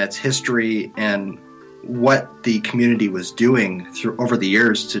Starman.net's history and what the community was doing over the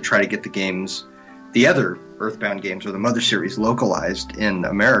years to try to get the other Earthbound games or the Mother series localized in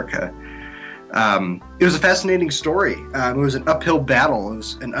America, it was a fascinating story. It was an uphill battle. It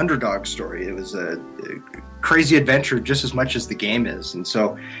was an underdog story. It was a crazy adventure just as much as the game is. And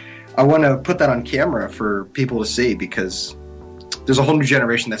so I want to put that on camera for people to see, because there's a whole new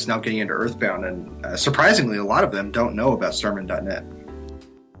generation that's now getting into Earthbound, and surprisingly, a lot of them don't know about Starman.net.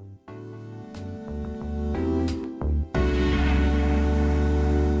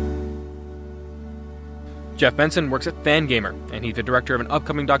 Jeff Benson works at Fangamer, and he's the director of an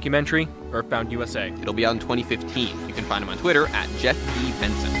upcoming documentary, Earthbound USA. It'll be out in 2015. You can find him on Twitter at Jeff B.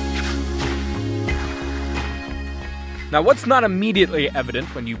 Benson. Now, what's not immediately evident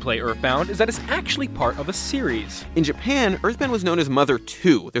when you play Earthbound is that it's actually part of a series. In Japan, Earthbound was known as Mother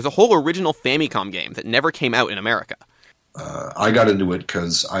 2. There's a whole original Famicom game that never came out in America. I got into it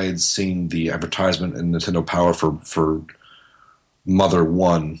because I had seen the advertisement in Nintendo Power for Mother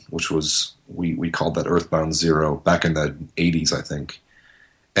 1, which was, we called that Earthbound Zero, back in the 80s, I think.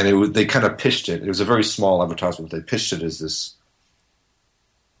 And they kind of pitched it. It was a very small advertisement, but they pitched it as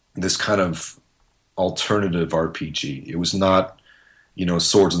this kind of alternative RPG. It was not,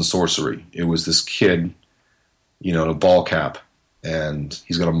 swords and sorcery. It was this kid, in a ball cap, and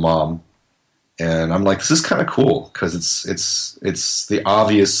he's got a mom. And I'm like, this is kind of cool because it's the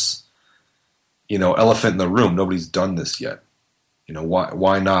obvious, elephant in the room. Nobody's done this yet.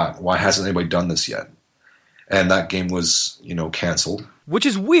 Why not? Why hasn't anybody done this yet? And that game was, canceled. Which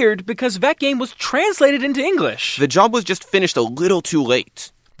is weird because that game was translated into English. The job was just finished a little too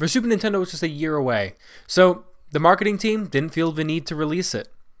late. For Super Nintendo, it was just a year away. So the marketing team didn't feel the need to release it.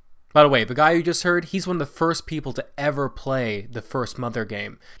 By the way, the guy you just heard, he's one of the first people to ever play the first Mother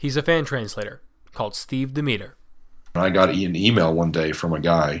game. He's a fan translator called Steve Demeter. I got an email one day from a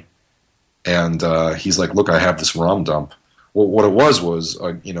guy, and he's like, look, I have this ROM dump. Well, what it was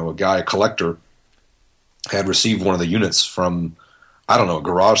a collector, had received one of the units from, I don't know, a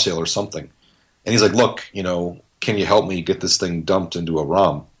garage sale or something. And he's like, look, can you help me get this thing dumped into a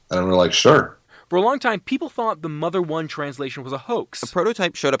ROM? And we're like, sure. For a long time, people thought the Mother 1 translation was a hoax. A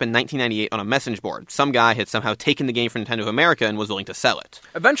prototype showed up in 1998 on a message board. Some guy had somehow taken the game from Nintendo of America and was willing to sell it.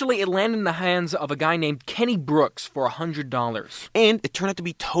 Eventually, it landed in the hands of a guy named Kenny Brooks for $100. And it turned out to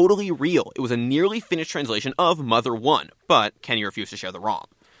be totally real. It was a nearly finished translation of Mother 1, but Kenny refused to share the ROM.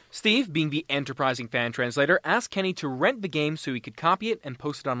 Steve, being the enterprising fan translator, asked Kenny to rent the game so he could copy it and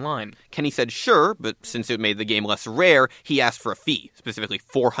post it online. Kenny said sure, but since it made the game less rare, he asked for a fee, specifically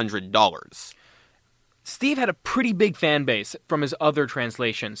 $400. Steve had a pretty big fan base from his other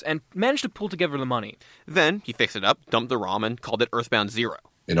translations and managed to pull together the money. Then he fixed it up, dumped the ROM, and called it Earthbound Zero.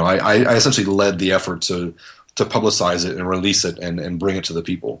 I essentially led the effort to publicize it and release it and bring it to the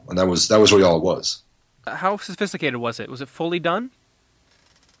people, and that was really all it was. How sophisticated was it? Was it fully done?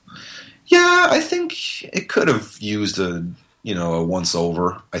 Yeah, I think it could have used a once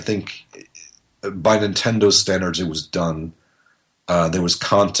over. I think by Nintendo standards, it was done. There was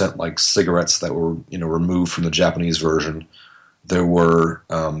content like cigarettes that were removed from the Japanese version. There were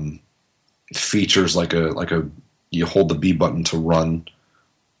features like a you hold the B button to run.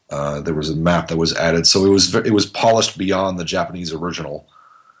 There was a map that was added, so it was polished beyond the Japanese original.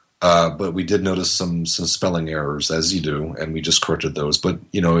 But we did notice some spelling errors, as you do, and we just corrected those. But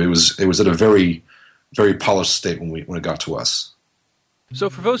it was at a very, very polished state when it got to us. So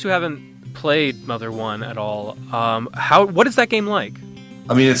for those who haven't played Mother 1 at all, what is that game like?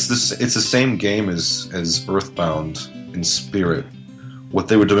 I mean, it's the same game as Earthbound in spirit. What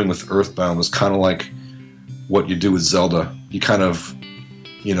they were doing with Earthbound was kind of like what you do with Zelda. You kind of,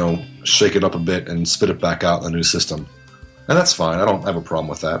 shake it up a bit and spit it back out in the new system. And that's fine. I don't have a problem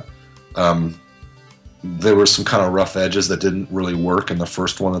with that. There were some kind of rough edges that didn't really work in the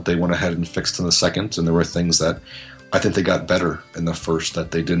first one that they went ahead and fixed in the second, and there were things that I think they got better in the first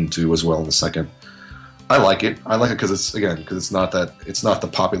that they didn't do as well in the second. I like it. I like it because it's not the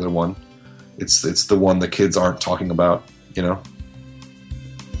popular one. It's the one the kids aren't talking about,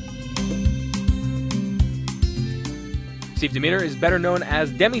 Steve Demeter is better known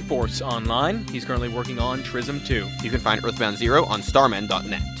as Demiforce online. He's currently working on Trism 2. You can find Earthbound Zero on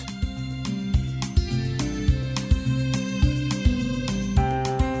starmen.net.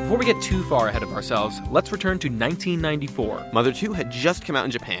 Before we get too far ahead of ourselves, let's return to 1994. Mother 2 had just come out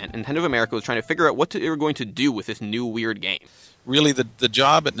in Japan, and Nintendo of America was trying to figure out what they were going to do with this new weird game. Really, the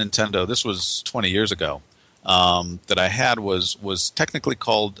job at Nintendo, this was 20 years ago, that I had was technically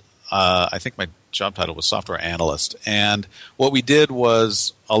called, I think my job title was software analyst. And what we did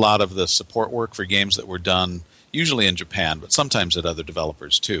was a lot of the support work for games that were done usually in Japan, but sometimes at other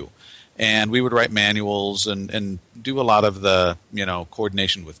developers too. And we would write manuals and do a lot of the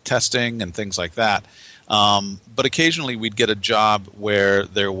coordination with testing and things like that. But occasionally we'd get a job where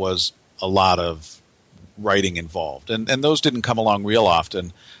there was a lot of writing involved. And those didn't come along real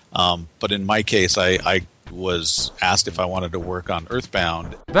often. But in my case, I was asked if I wanted to work on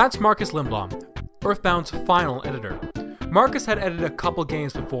Earthbound. That's Marcus Lindblom, Earthbound's final editor. Marcus had edited a couple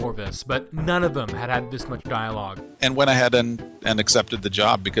games before this, but none of them had this much dialogue. And went ahead and accepted the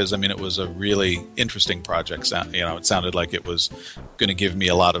job because, I mean, it was a really interesting project. It sounded like it was going to give me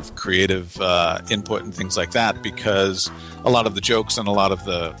a lot of creative input and things like that, because a lot of the jokes and a lot of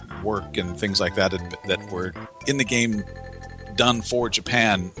the work and things like that were in the game done for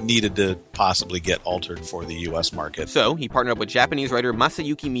Japan needed to possibly get altered for the U.S. market. So he partnered up with Japanese writer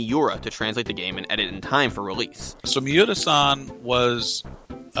Masayuki Miura to translate the game and edit in time for release. So Miura-san was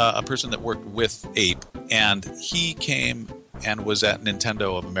a person that worked with Ape, and he came and was at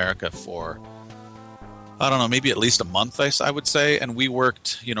Nintendo of America for, I don't know, maybe at least a month, I would say, and we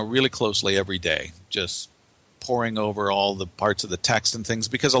worked, really closely every day, just poring over all the parts of the text and things,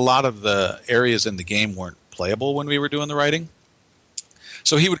 because a lot of the areas in the game weren't playable when we were doing the writing.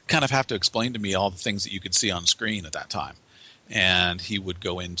 So he would kind of have to explain to me all the things that you could see on screen at that time. And he would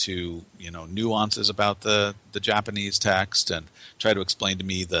go into, nuances about the Japanese text and try to explain to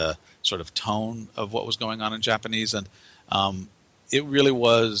me the sort of tone of what was going on in Japanese. And it really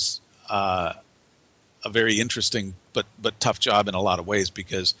was a very interesting but tough job in a lot of ways,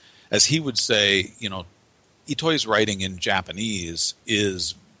 because, as he would say, Itoi's writing in Japanese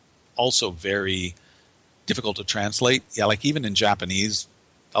is also very difficult to translate. Yeah, like even in Japanese,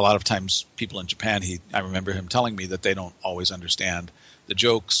 a lot of times people in Japan, I remember him telling me that they don't always understand the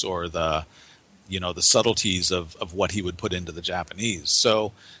jokes or the subtleties of what he would put into the Japanese.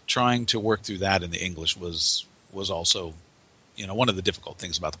 So trying to work through that in the English was also, one of the difficult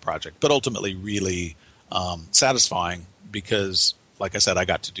things about the project, but ultimately really satisfying, because, like I said, I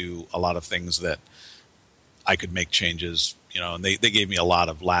got to do a lot of things that I could make changes, and they gave me a lot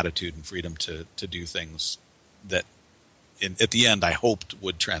of latitude and freedom to do things that at the end I hoped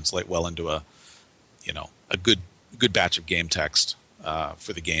would translate well into a good batch of game text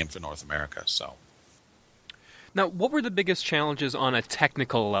for the game for North America. So, now, what were the biggest challenges on a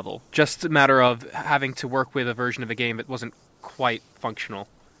technical level? Just a matter of having to work with a version of a game that wasn't quite functional.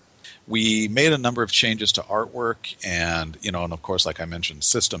 We made a number of changes to artwork and of course, like I mentioned,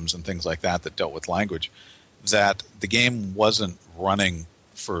 systems and things like that dealt with language, that the game wasn't running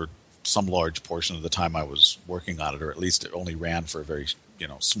for some large portion of the time I was working on it, or at least it only ran for a very,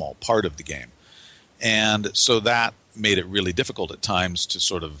 small part of the game. And so that made it really difficult at times to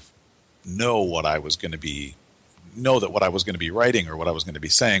sort of know that what I was going to be writing or what I was going to be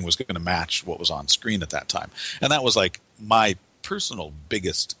saying was going to match what was on screen at that time. And that was like my personal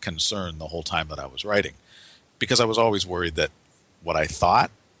biggest concern the whole time that I was writing, because I was always worried that what I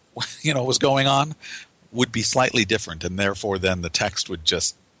thought, was going on would be slightly different, and therefore then the text would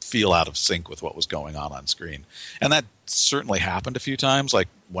just feel out of sync with what was going on screen. And that certainly happened a few times, like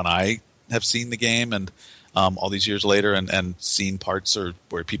when I have seen the game and all these years later and seen parts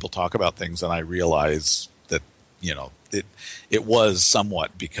where people talk about things, and I realize that, it was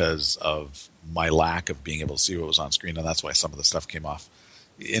somewhat because of my lack of being able to see what was on screen, and that's why some of the stuff came off.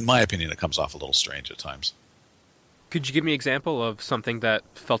 In my opinion, it comes off a little strange at times. Could you give me an example of something that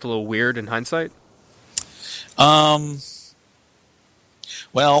felt a little weird in hindsight?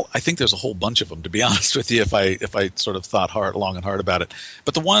 Well, I think there's a whole bunch of them, to be honest with you, if I sort of thought long and hard about it.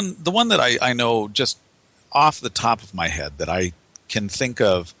 But the one that I know just off the top of my head that I can think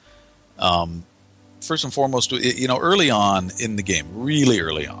of, first and foremost, early on in the game, really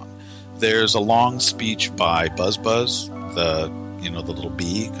early on, there's a long speech by Buzz, the little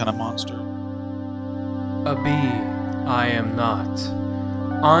bee kind of monster. A bee, I am not.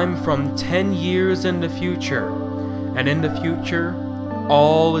 I'm from 10 years in the future, and in the future,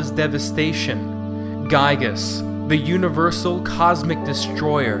 all is devastation. Gygus, the universal cosmic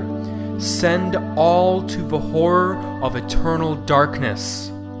destroyer, send all to the horror of eternal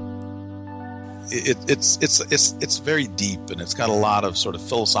darkness. It's very deep, and it's got a lot of sort of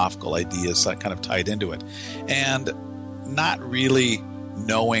philosophical ideas that kind of tied into it, and not really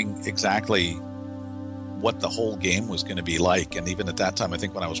knowing exactly what the whole game was going to be like. And even at that time, I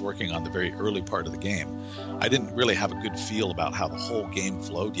think when I was working on the very early part of the game, I didn't really have a good feel about how the whole game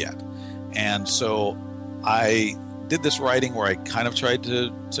flowed yet. And so I did this writing where I kind of tried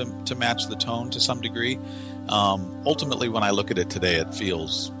to match the tone to some degree. Ultimately, when I look at it today, it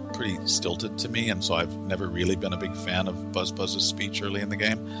feels pretty stilted to me, and so I've never really been a big fan of Buzz's speech early in the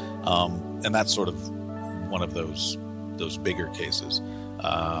game. And that's sort of one of those bigger cases.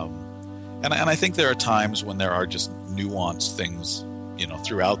 And I think there are times when there are just nuanced things,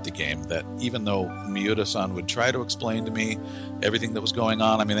 throughout the game that even though Miura-san would try to explain to me everything that was going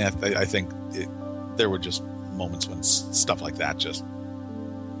on, I mean, I think there were just moments when stuff like that just,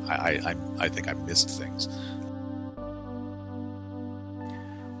 I think I missed things.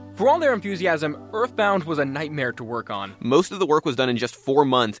 For all their enthusiasm, Earthbound was a nightmare to work on. Most of the work was done in just 4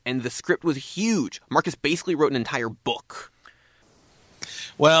 months, and the script was huge. Marcus basically wrote an entire book.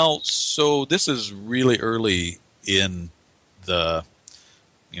 Well, so this is really early in the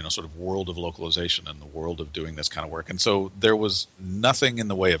sort of world of localization and the world of doing this kind of work. And so there was nothing in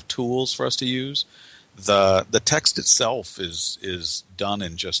the way of tools for us to use. The text itself is done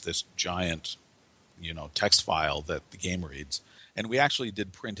in just this giant, text file that the game reads. And we actually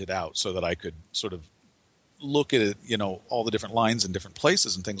did print it out so that I could sort of look at it, all the different lines in different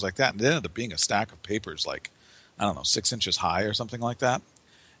places and things like that. And it ended up being a stack of papers, 6 inches high or something like that.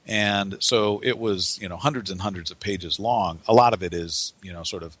 And so it was, hundreds and hundreds of pages long. A lot of it is,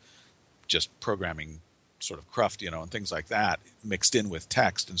 sort of just programming sort of cruft, and things like that mixed in with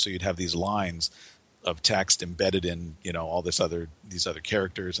text. And so you'd have these lines of text embedded in, all these other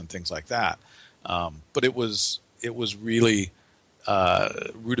characters and things like that. But it was really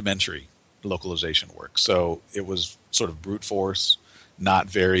rudimentary localization work. So it was sort of brute force, not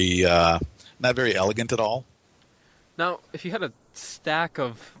very elegant at all. Now, if you had a stack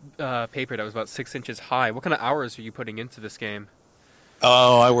of paper that was about 6 inches high, what kind of hours were you putting into this game?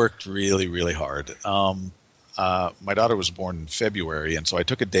 Oh, I worked really, really hard. My daughter was born in February, and so I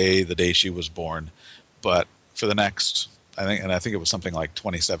took the day she was born, but for the next, I think it was something like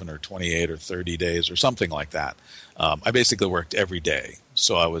 27 or 28 or 30 days or something like that. I basically worked every day.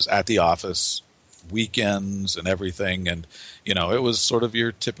 So I was at the office, weekends and everything, and, it was sort of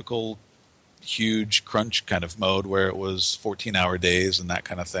your typical huge crunch kind of mode where it was 14-hour days and that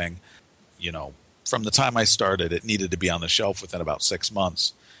kind of thing. From the time I started, it needed to be on the shelf within about 6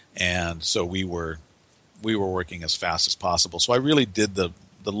 months, and so we were working as fast as possible. So I really did the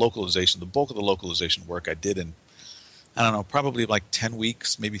localization, the bulk of the localization work I did in, I don't know, probably like 10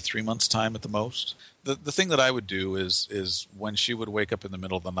 weeks, maybe 3 months' time at the most. The thing that I would do is when she would wake up in the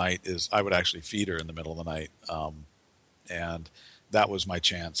middle of the night is I would actually feed her in the middle of the night, and that was my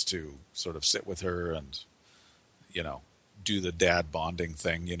chance to sort of sit with her and, do the dad bonding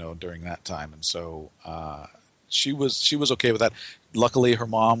thing, during that time. And so she was okay with that. Luckily, her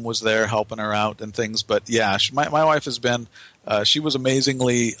mom was there helping her out and things. But yeah, my wife has been, she was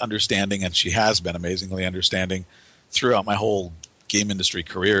amazingly understanding, and she has been amazingly understanding throughout my whole game industry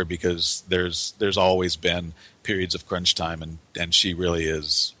career, because there's always been periods of crunch time, and she really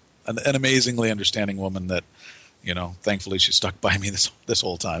is an amazingly understanding woman that, thankfully she stuck by me this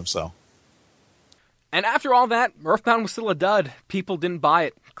whole time. So. And after all that, Earthbound was still a dud. People didn't buy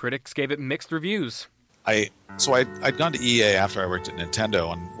it. Critics gave it mixed reviews. I'd gone to EA after I worked at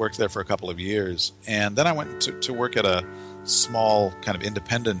Nintendo and worked there for a couple of years. And then I went to work at a small kind of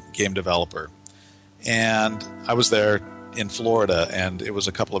independent game developer. And I was there in Florida, and it was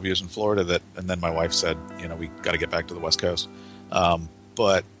a couple of years in Florida and then my wife said, we got to get back to the West Coast.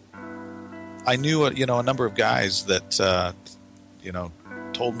 But I knew, a number of guys that,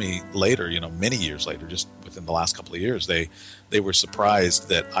 told me later, many years later, just within the last couple of years, they were surprised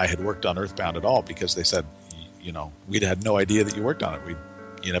that I had worked on Earthbound at all, because they said, we'd had no idea that you worked on it.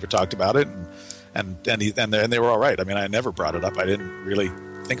 You never talked about it, and they were all right. I mean, I never brought it up. I didn't really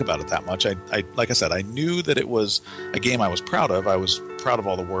think about it that much. I like I said, I knew that it was a game I was proud of. I was proud of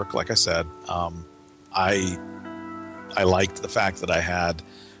all the work. Like I said, I liked the fact that I had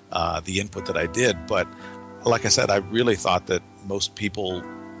the input that I did, but like I said, I really thought that most people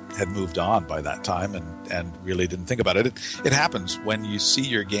had moved on by that time and really didn't think about it. It happens when you see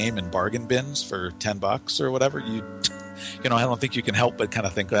your game in bargain bins for $10 or whatever. I don't think you can help but kind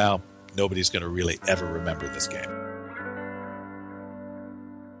of think, well, nobody's going to really ever remember this game.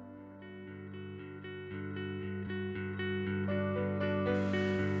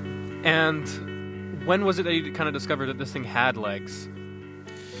 And when was it that you kind of discovered that this thing had legs?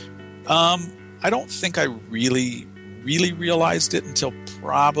 I don't think I really realized it until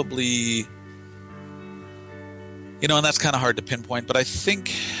probably, and that's kind of hard to pinpoint, but I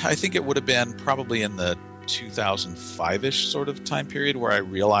think it would have been probably in the 2005-ish sort of time period where I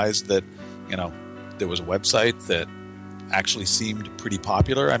realized that, there was a website that actually seemed pretty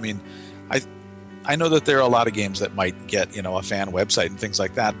popular. I mean, I know that there are a lot of games that might get, a fan website and things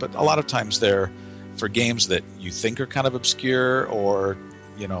like that, but a lot of times they're for games that you think are kind of obscure or,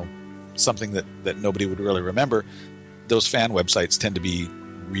 something that nobody would really remember. Those fan websites tend to be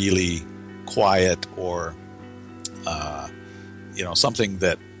really quiet or, something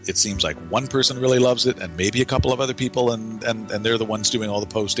that it seems like one person really loves it and maybe a couple of other people, and they're the ones doing all the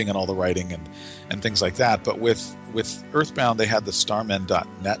posting and all the writing and things like that. But with Earthbound, they had the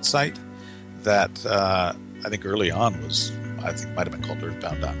Starmen.net site that I think early on might have been called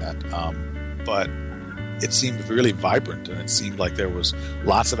Earthbound.net. But it seemed really vibrant, and it seemed like there was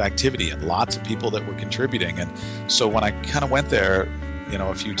lots of activity and lots of people that were contributing. And so when I kind of went there,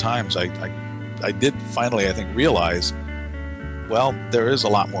 a few times, I did finally, I think, realize, well, there is a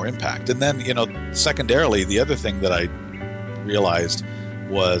lot more impact. And then, secondarily, the other thing that I realized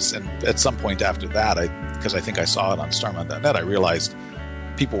was, and at some point after that, because I think I saw it on Starman.net, I realized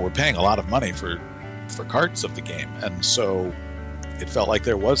people were paying a lot of money for carts of the game. And so it felt like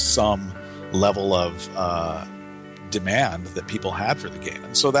there was some level of demand that people had for the game.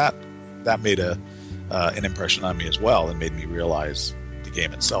 And so that made an impression on me as well, and made me realize the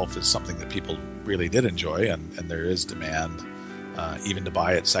game itself is something that people really did enjoy, and there is demand even to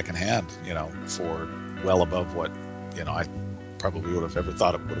buy it secondhand, for well above what, I probably would have ever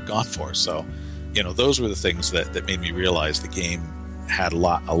thought it would have gone for. So, those were the things that made me realize the game had a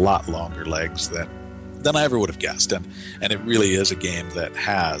lot longer legs than I ever would have guessed. And it really is a game that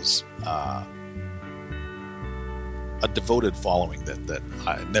has a devoted following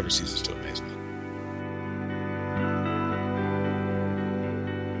that never ceases to amaze me.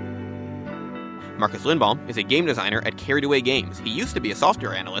 Marcus Lindbaum is a game designer at Carried Away Games. He used to be a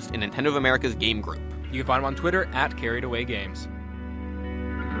software analyst in Nintendo of America's Game Group. You can find him on Twitter at Carried Away Games.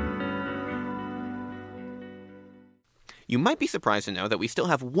 You might be surprised to know that we still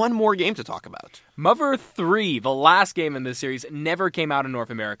have one more game to talk about. Mother 3, the last game in this series, never came out in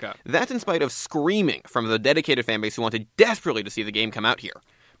North America. That's in spite of screaming from the dedicated fanbase who wanted desperately to see the game come out here.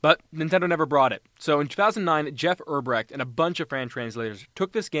 But Nintendo never brought it. So in 2009, Jeff Urbrecht and a bunch of fan translators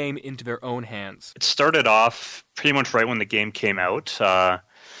took this game into their own hands. It started off pretty much right when the game came out.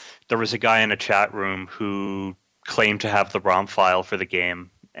 There was a guy in a chat room who claimed to have the ROM file for the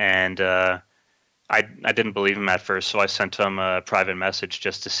game, and I didn't believe him at first, so I sent him a private message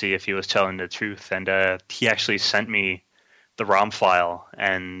just to see if he was telling the truth, and he actually sent me the ROM file,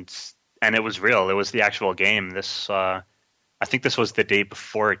 and it was real. It was the actual game. I think this was the day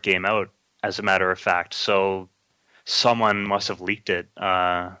before it came out, as a matter of fact. So someone must have leaked it.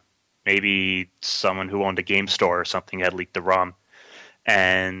 Maybe someone who owned a game store or something had leaked the ROM.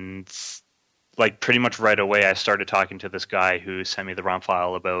 And pretty much right away, I started talking to this guy who sent me the ROM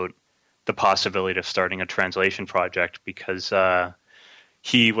file about the possibility of starting a translation project, because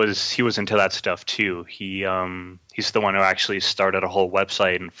he was into that stuff too. He's the one who actually started a whole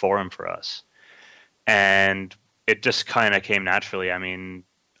website and forum for us. And it just kind of came naturally. I mean,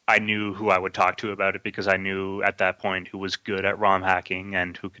 I knew who I would talk to about it because I knew at that point who was good at ROM hacking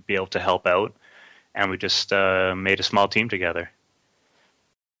and who could be able to help out. And we just made a small team together.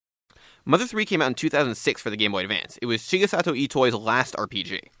 Mother 3 came out in 2006 for the Game Boy Advance. It was Shigesato Itoi's last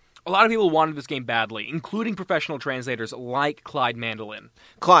RPG. A lot of people wanted this game badly, including professional translators like Clyde Mandolin.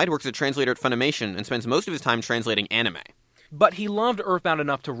 Clyde works as a translator at Funimation and spends most of his time translating anime. But he loved Earthbound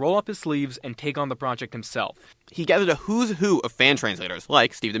enough to roll up his sleeves and take on the project himself. He gathered a who's who of fan translators,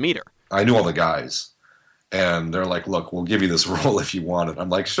 like Steve Demeter. I knew all the guys, and they're like, look, we'll give you this role if you want it. I'm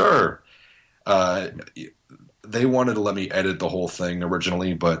like, sure. They wanted to let me edit the whole thing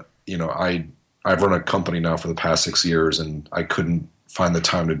originally, but I've run a company now for the past 6 years, and I couldn't find the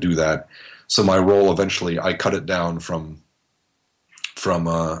time to do that. So my role eventually, I cut it down from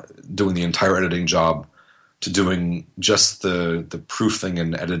doing the entire editing job to doing just the proofing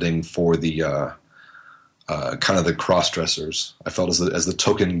and editing for the kind of the cross-dressers. I felt as the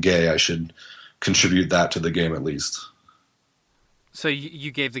token gay, I should contribute that to the game at least. So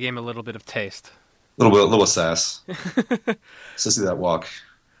you gave the game a little bit of taste. A little sass. Sissy that walk.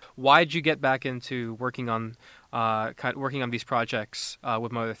 Why did you get back into working on these projects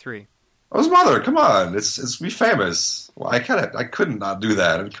with Mother 3? I was Mother. Come on, it's be famous. Well, I couldn't not do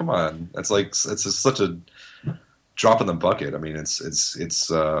that. I mean, come on, it's such a drop in the bucket. I mean, it's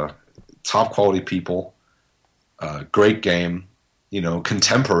top quality people, great game.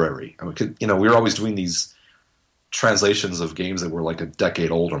 Contemporary. I mean, we were always doing these translations of games that were like a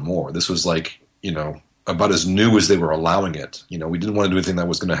decade old or more. This was about as new as they were allowing it. We didn't want to do anything that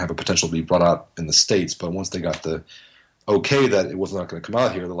was going to have a potential to be brought out in the States, but once they got the okay that it was not going to come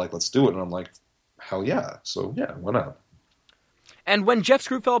out here, they're like, let's do it. And I'm like, hell yeah. So yeah, why not? And when Jeff's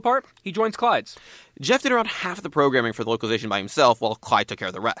group fell apart, he joins Clyde's. Jeff did around half of the programming for the localization by himself, while Clyde took care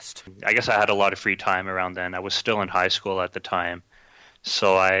of the rest. I guess I had a lot of free time around then. I was still in high school at the time.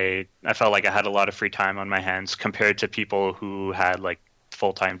 So I felt like I had a lot of free time on my hands compared to people who had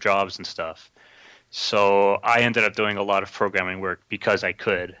full-time jobs and stuff. So I ended up doing a lot of programming work because I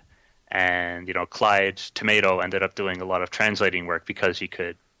could. And, Clyde Tomato ended up doing a lot of translating work because he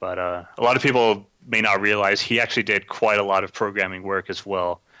could. But a lot of people may not realize he actually did quite a lot of programming work as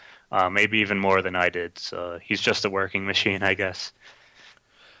well. Maybe even more than I did. So he's just a working machine, I guess.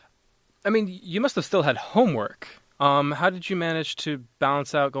 I mean, you must have still had homework. How did you manage to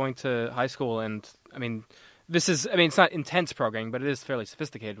balance out going to high school? And I mean, it's not intense programming, but it is fairly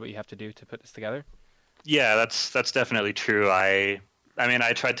sophisticated what you have to do to put this together. Yeah, that's definitely true. I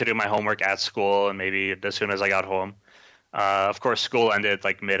tried to do my homework at school and maybe as soon as I got home. Of course, school ended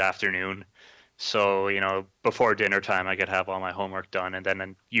like mid-afternoon. So, before dinner time, I could have all my homework done. And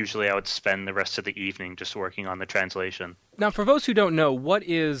then usually I would spend the rest of the evening just working on the translation. Now, for those who don't know, what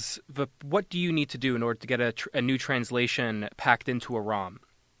do you need to do in order to get a new translation packed into a ROM?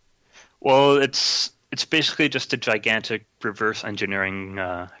 Well, it's basically just a gigantic reverse engineering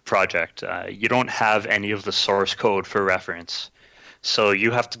project. You don't have any of the source code for reference. So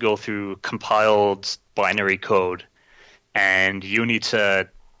you have to go through compiled binary code, and you need to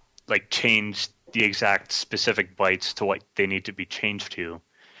change the exact specific bytes to what they need to be changed to.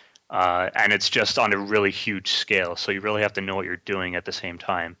 And it's just on a really huge scale, so you really have to know what you're doing at the same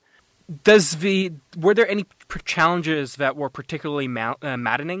time. Were there any challenges that were particularly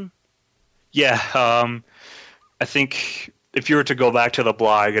maddening? Yeah, I think if you were to go back to the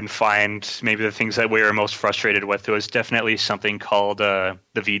blog and find maybe the things that we were most frustrated with, there was definitely something called the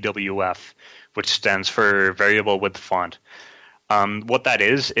VWF, which stands for Variable Width Font. What that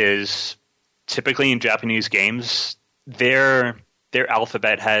is typically in Japanese games, their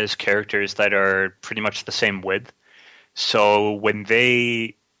alphabet has characters that are pretty much the same width. So when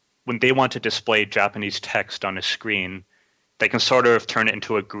they want to display Japanese text on a screen, they can sort of turn it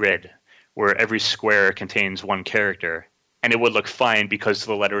into a grid where every square contains one character, and it would look fine because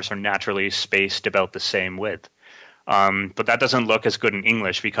the letters are naturally spaced about the same width. But that doesn't look as good in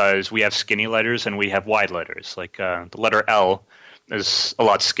English because we have skinny letters and we have wide letters. Like the letter L is a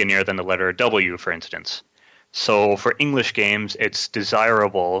lot skinnier than the letter W, for instance. So for English games, it's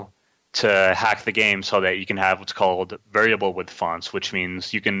desirable to hack the game so that you can have what's called variable width fonts, which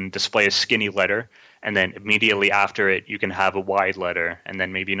means you can display a skinny letter, and then immediately after it, you can have a wide letter, and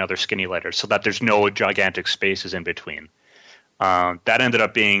then maybe another skinny letter, so that there's no gigantic spaces in between. That ended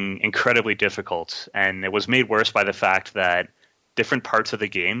up being incredibly difficult, and it was made worse by the fact that different parts of the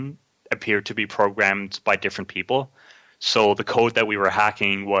game appeared to be programmed by different people. So the code that we were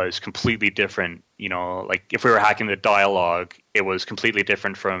hacking was completely different. Like if we were hacking the dialogue, it was completely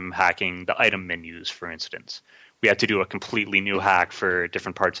different from hacking the item menus, for instance. We had to do a completely new hack for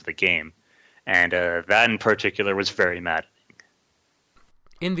different parts of the game. And that in particular was very maddening.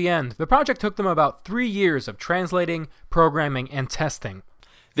 In the end, the project took them about 3 years of translating, programming, and testing.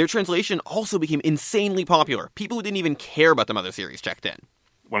 Their translation also became insanely popular. People who didn't even care about the Mother series checked in.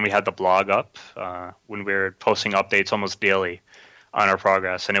 When we had the blog up, when we were posting updates almost daily on our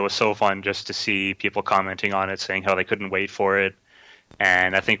progress, and it was so fun just to see people commenting on it, saying how they couldn't wait for it.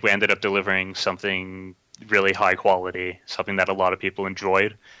 And I think we ended up delivering something really high quality, something that a lot of people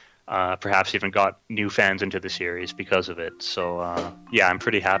enjoyed. Perhaps even got new fans into the series because of it. So, yeah, I'm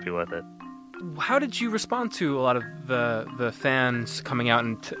pretty happy with it. How did you respond to a lot of the fans coming out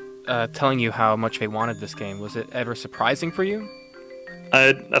and telling you how much they wanted this game? Was it ever surprising for you?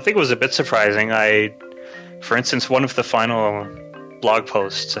 I think it was a bit surprising. For instance, one of the final blog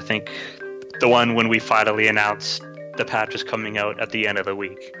posts, I think the one when we finally announced the patch was coming out at the end of the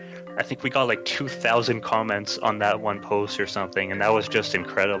week, I think we got like 2,000 comments on that one post or something, and that was just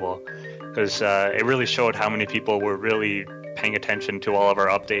incredible because it really showed how many people were really paying attention to all of our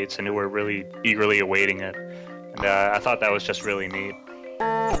updates and who were really eagerly awaiting it. And I thought that was just really neat.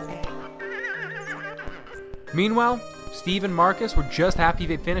 Meanwhile, Steve and Marcus were just happy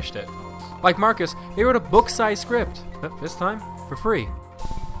they finished it. Like Marcus, they wrote a book-sized script, but this time for free.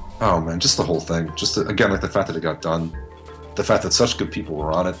 Oh man, just the whole thing. Just again, like the fact that it got done, the fact that such good people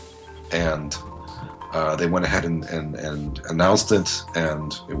were on it, and they went ahead and announced it,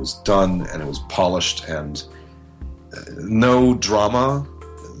 and it was done, and it was polished, and no drama,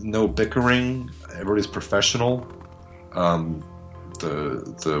 no bickering. Everybody's professional.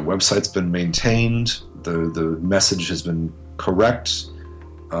 The website's been maintained. The message has been correct.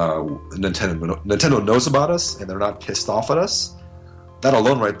 Nintendo knows about us, and they're not pissed off at us. That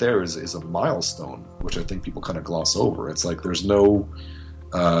alone right there is a milestone, which I think people kind of gloss over. It's like there's no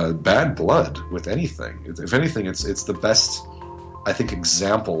bad blood with anything. If anything, it's the best, I think,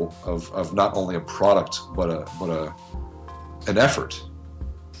 example of not only a product but an effort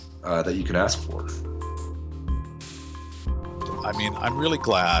that you can ask for. I mean, I'm really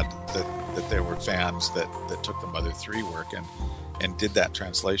glad that there were fans that took the Mother 3 work and did that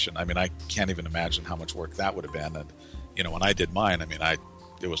translation. I mean, I can't even imagine how much work that would have been. And when I did mine, I mean,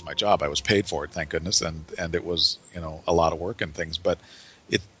 it was my job. I was paid for it, thank goodness, and it was a lot of work and things. But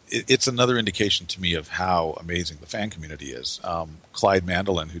it's another indication to me of how amazing the fan community is. Clyde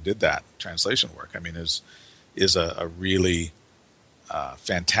Mandelin, who did that translation work, I mean, is a really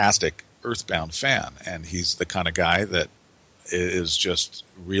fantastic Earthbound fan, and he's the kind of guy that is just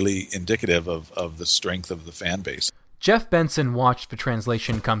really indicative of the strength of the fan base. Jeff Benson watched the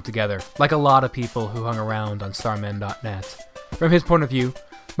translation come together, like a lot of people who hung around on Starmen.net. From his point of view,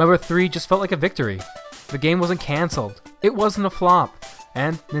 Mother 3 just felt like a victory. The game wasn't cancelled, it wasn't a flop,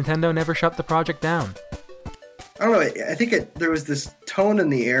 and Nintendo never shut the project down. I don't know, I think there was this tone in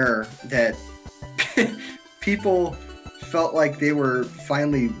the air that people felt like they were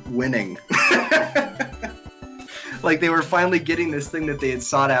finally winning. Like they were finally getting this thing that they had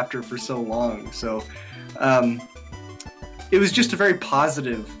sought after for so long. So it was just a very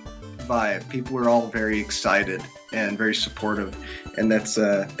positive vibe. People were all very excited and very supportive, and that's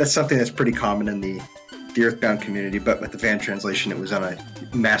something that's pretty common in the Earthbound community, but with the fan translation it was on a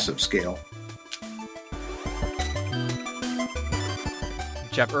massive scale.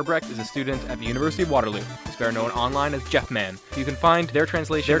 Jeff Urbrecht is a student at the University of Waterloo. He's better known online as Jeff Man. You can find their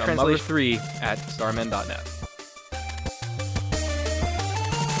translation of Mother 3 at starmen.net.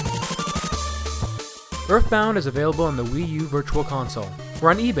 Earthbound is available on the Wii U Virtual Console, or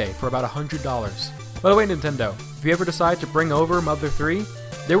on eBay for about $100. By the way, Nintendo, if you ever decide to bring over Mother 3,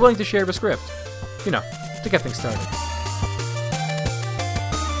 they're willing to share the script. You know, to get things started.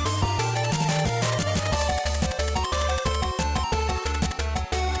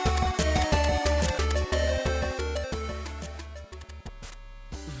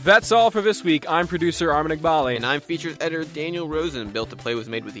 That's all for this week. I'm producer Armin Iqbali. And I'm features editor Daniel Rosen. Built to Play was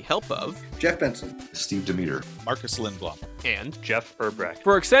made with the help of Jeff Benson, Steve Demeter, Marcus Lindblom, and Jeff Urbrecht.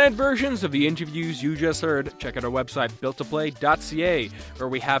 For extended versions of the interviews you just heard, check out our website, builttoplay.ca, where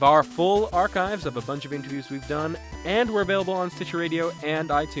we have our full archives of a bunch of interviews we've done, and we're available on Stitcher Radio and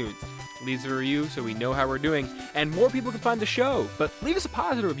iTunes. Leave us a review so we know how we're doing, and more people can find the show. But leave us a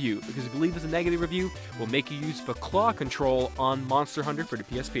positive review, because if you leave us a negative review, we'll make you use the claw control on Monster Hunter for the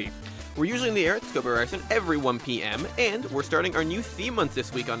PSP. We're usually in the air at Scope Horizon every 1 p.m., and we're starting our new theme month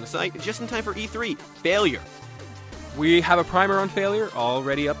this week on the site, just in time for E3, Failure. We have a primer on Failure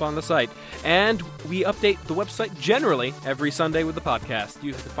already up on the site, and we update the website generally every Sunday with the podcast.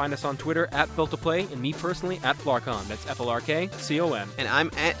 You can find us on Twitter at BuiltToPlay, and me personally at Flarcon. That's FLRKCON. And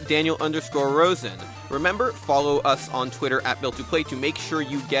I'm at Daniel_Rosen. Remember, follow us on Twitter at BuiltToPlay to make sure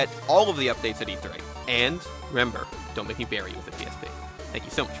you get all of the updates at E3. And remember, don't make me bury you with a PSP. Thank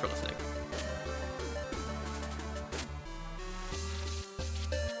you so much for listening.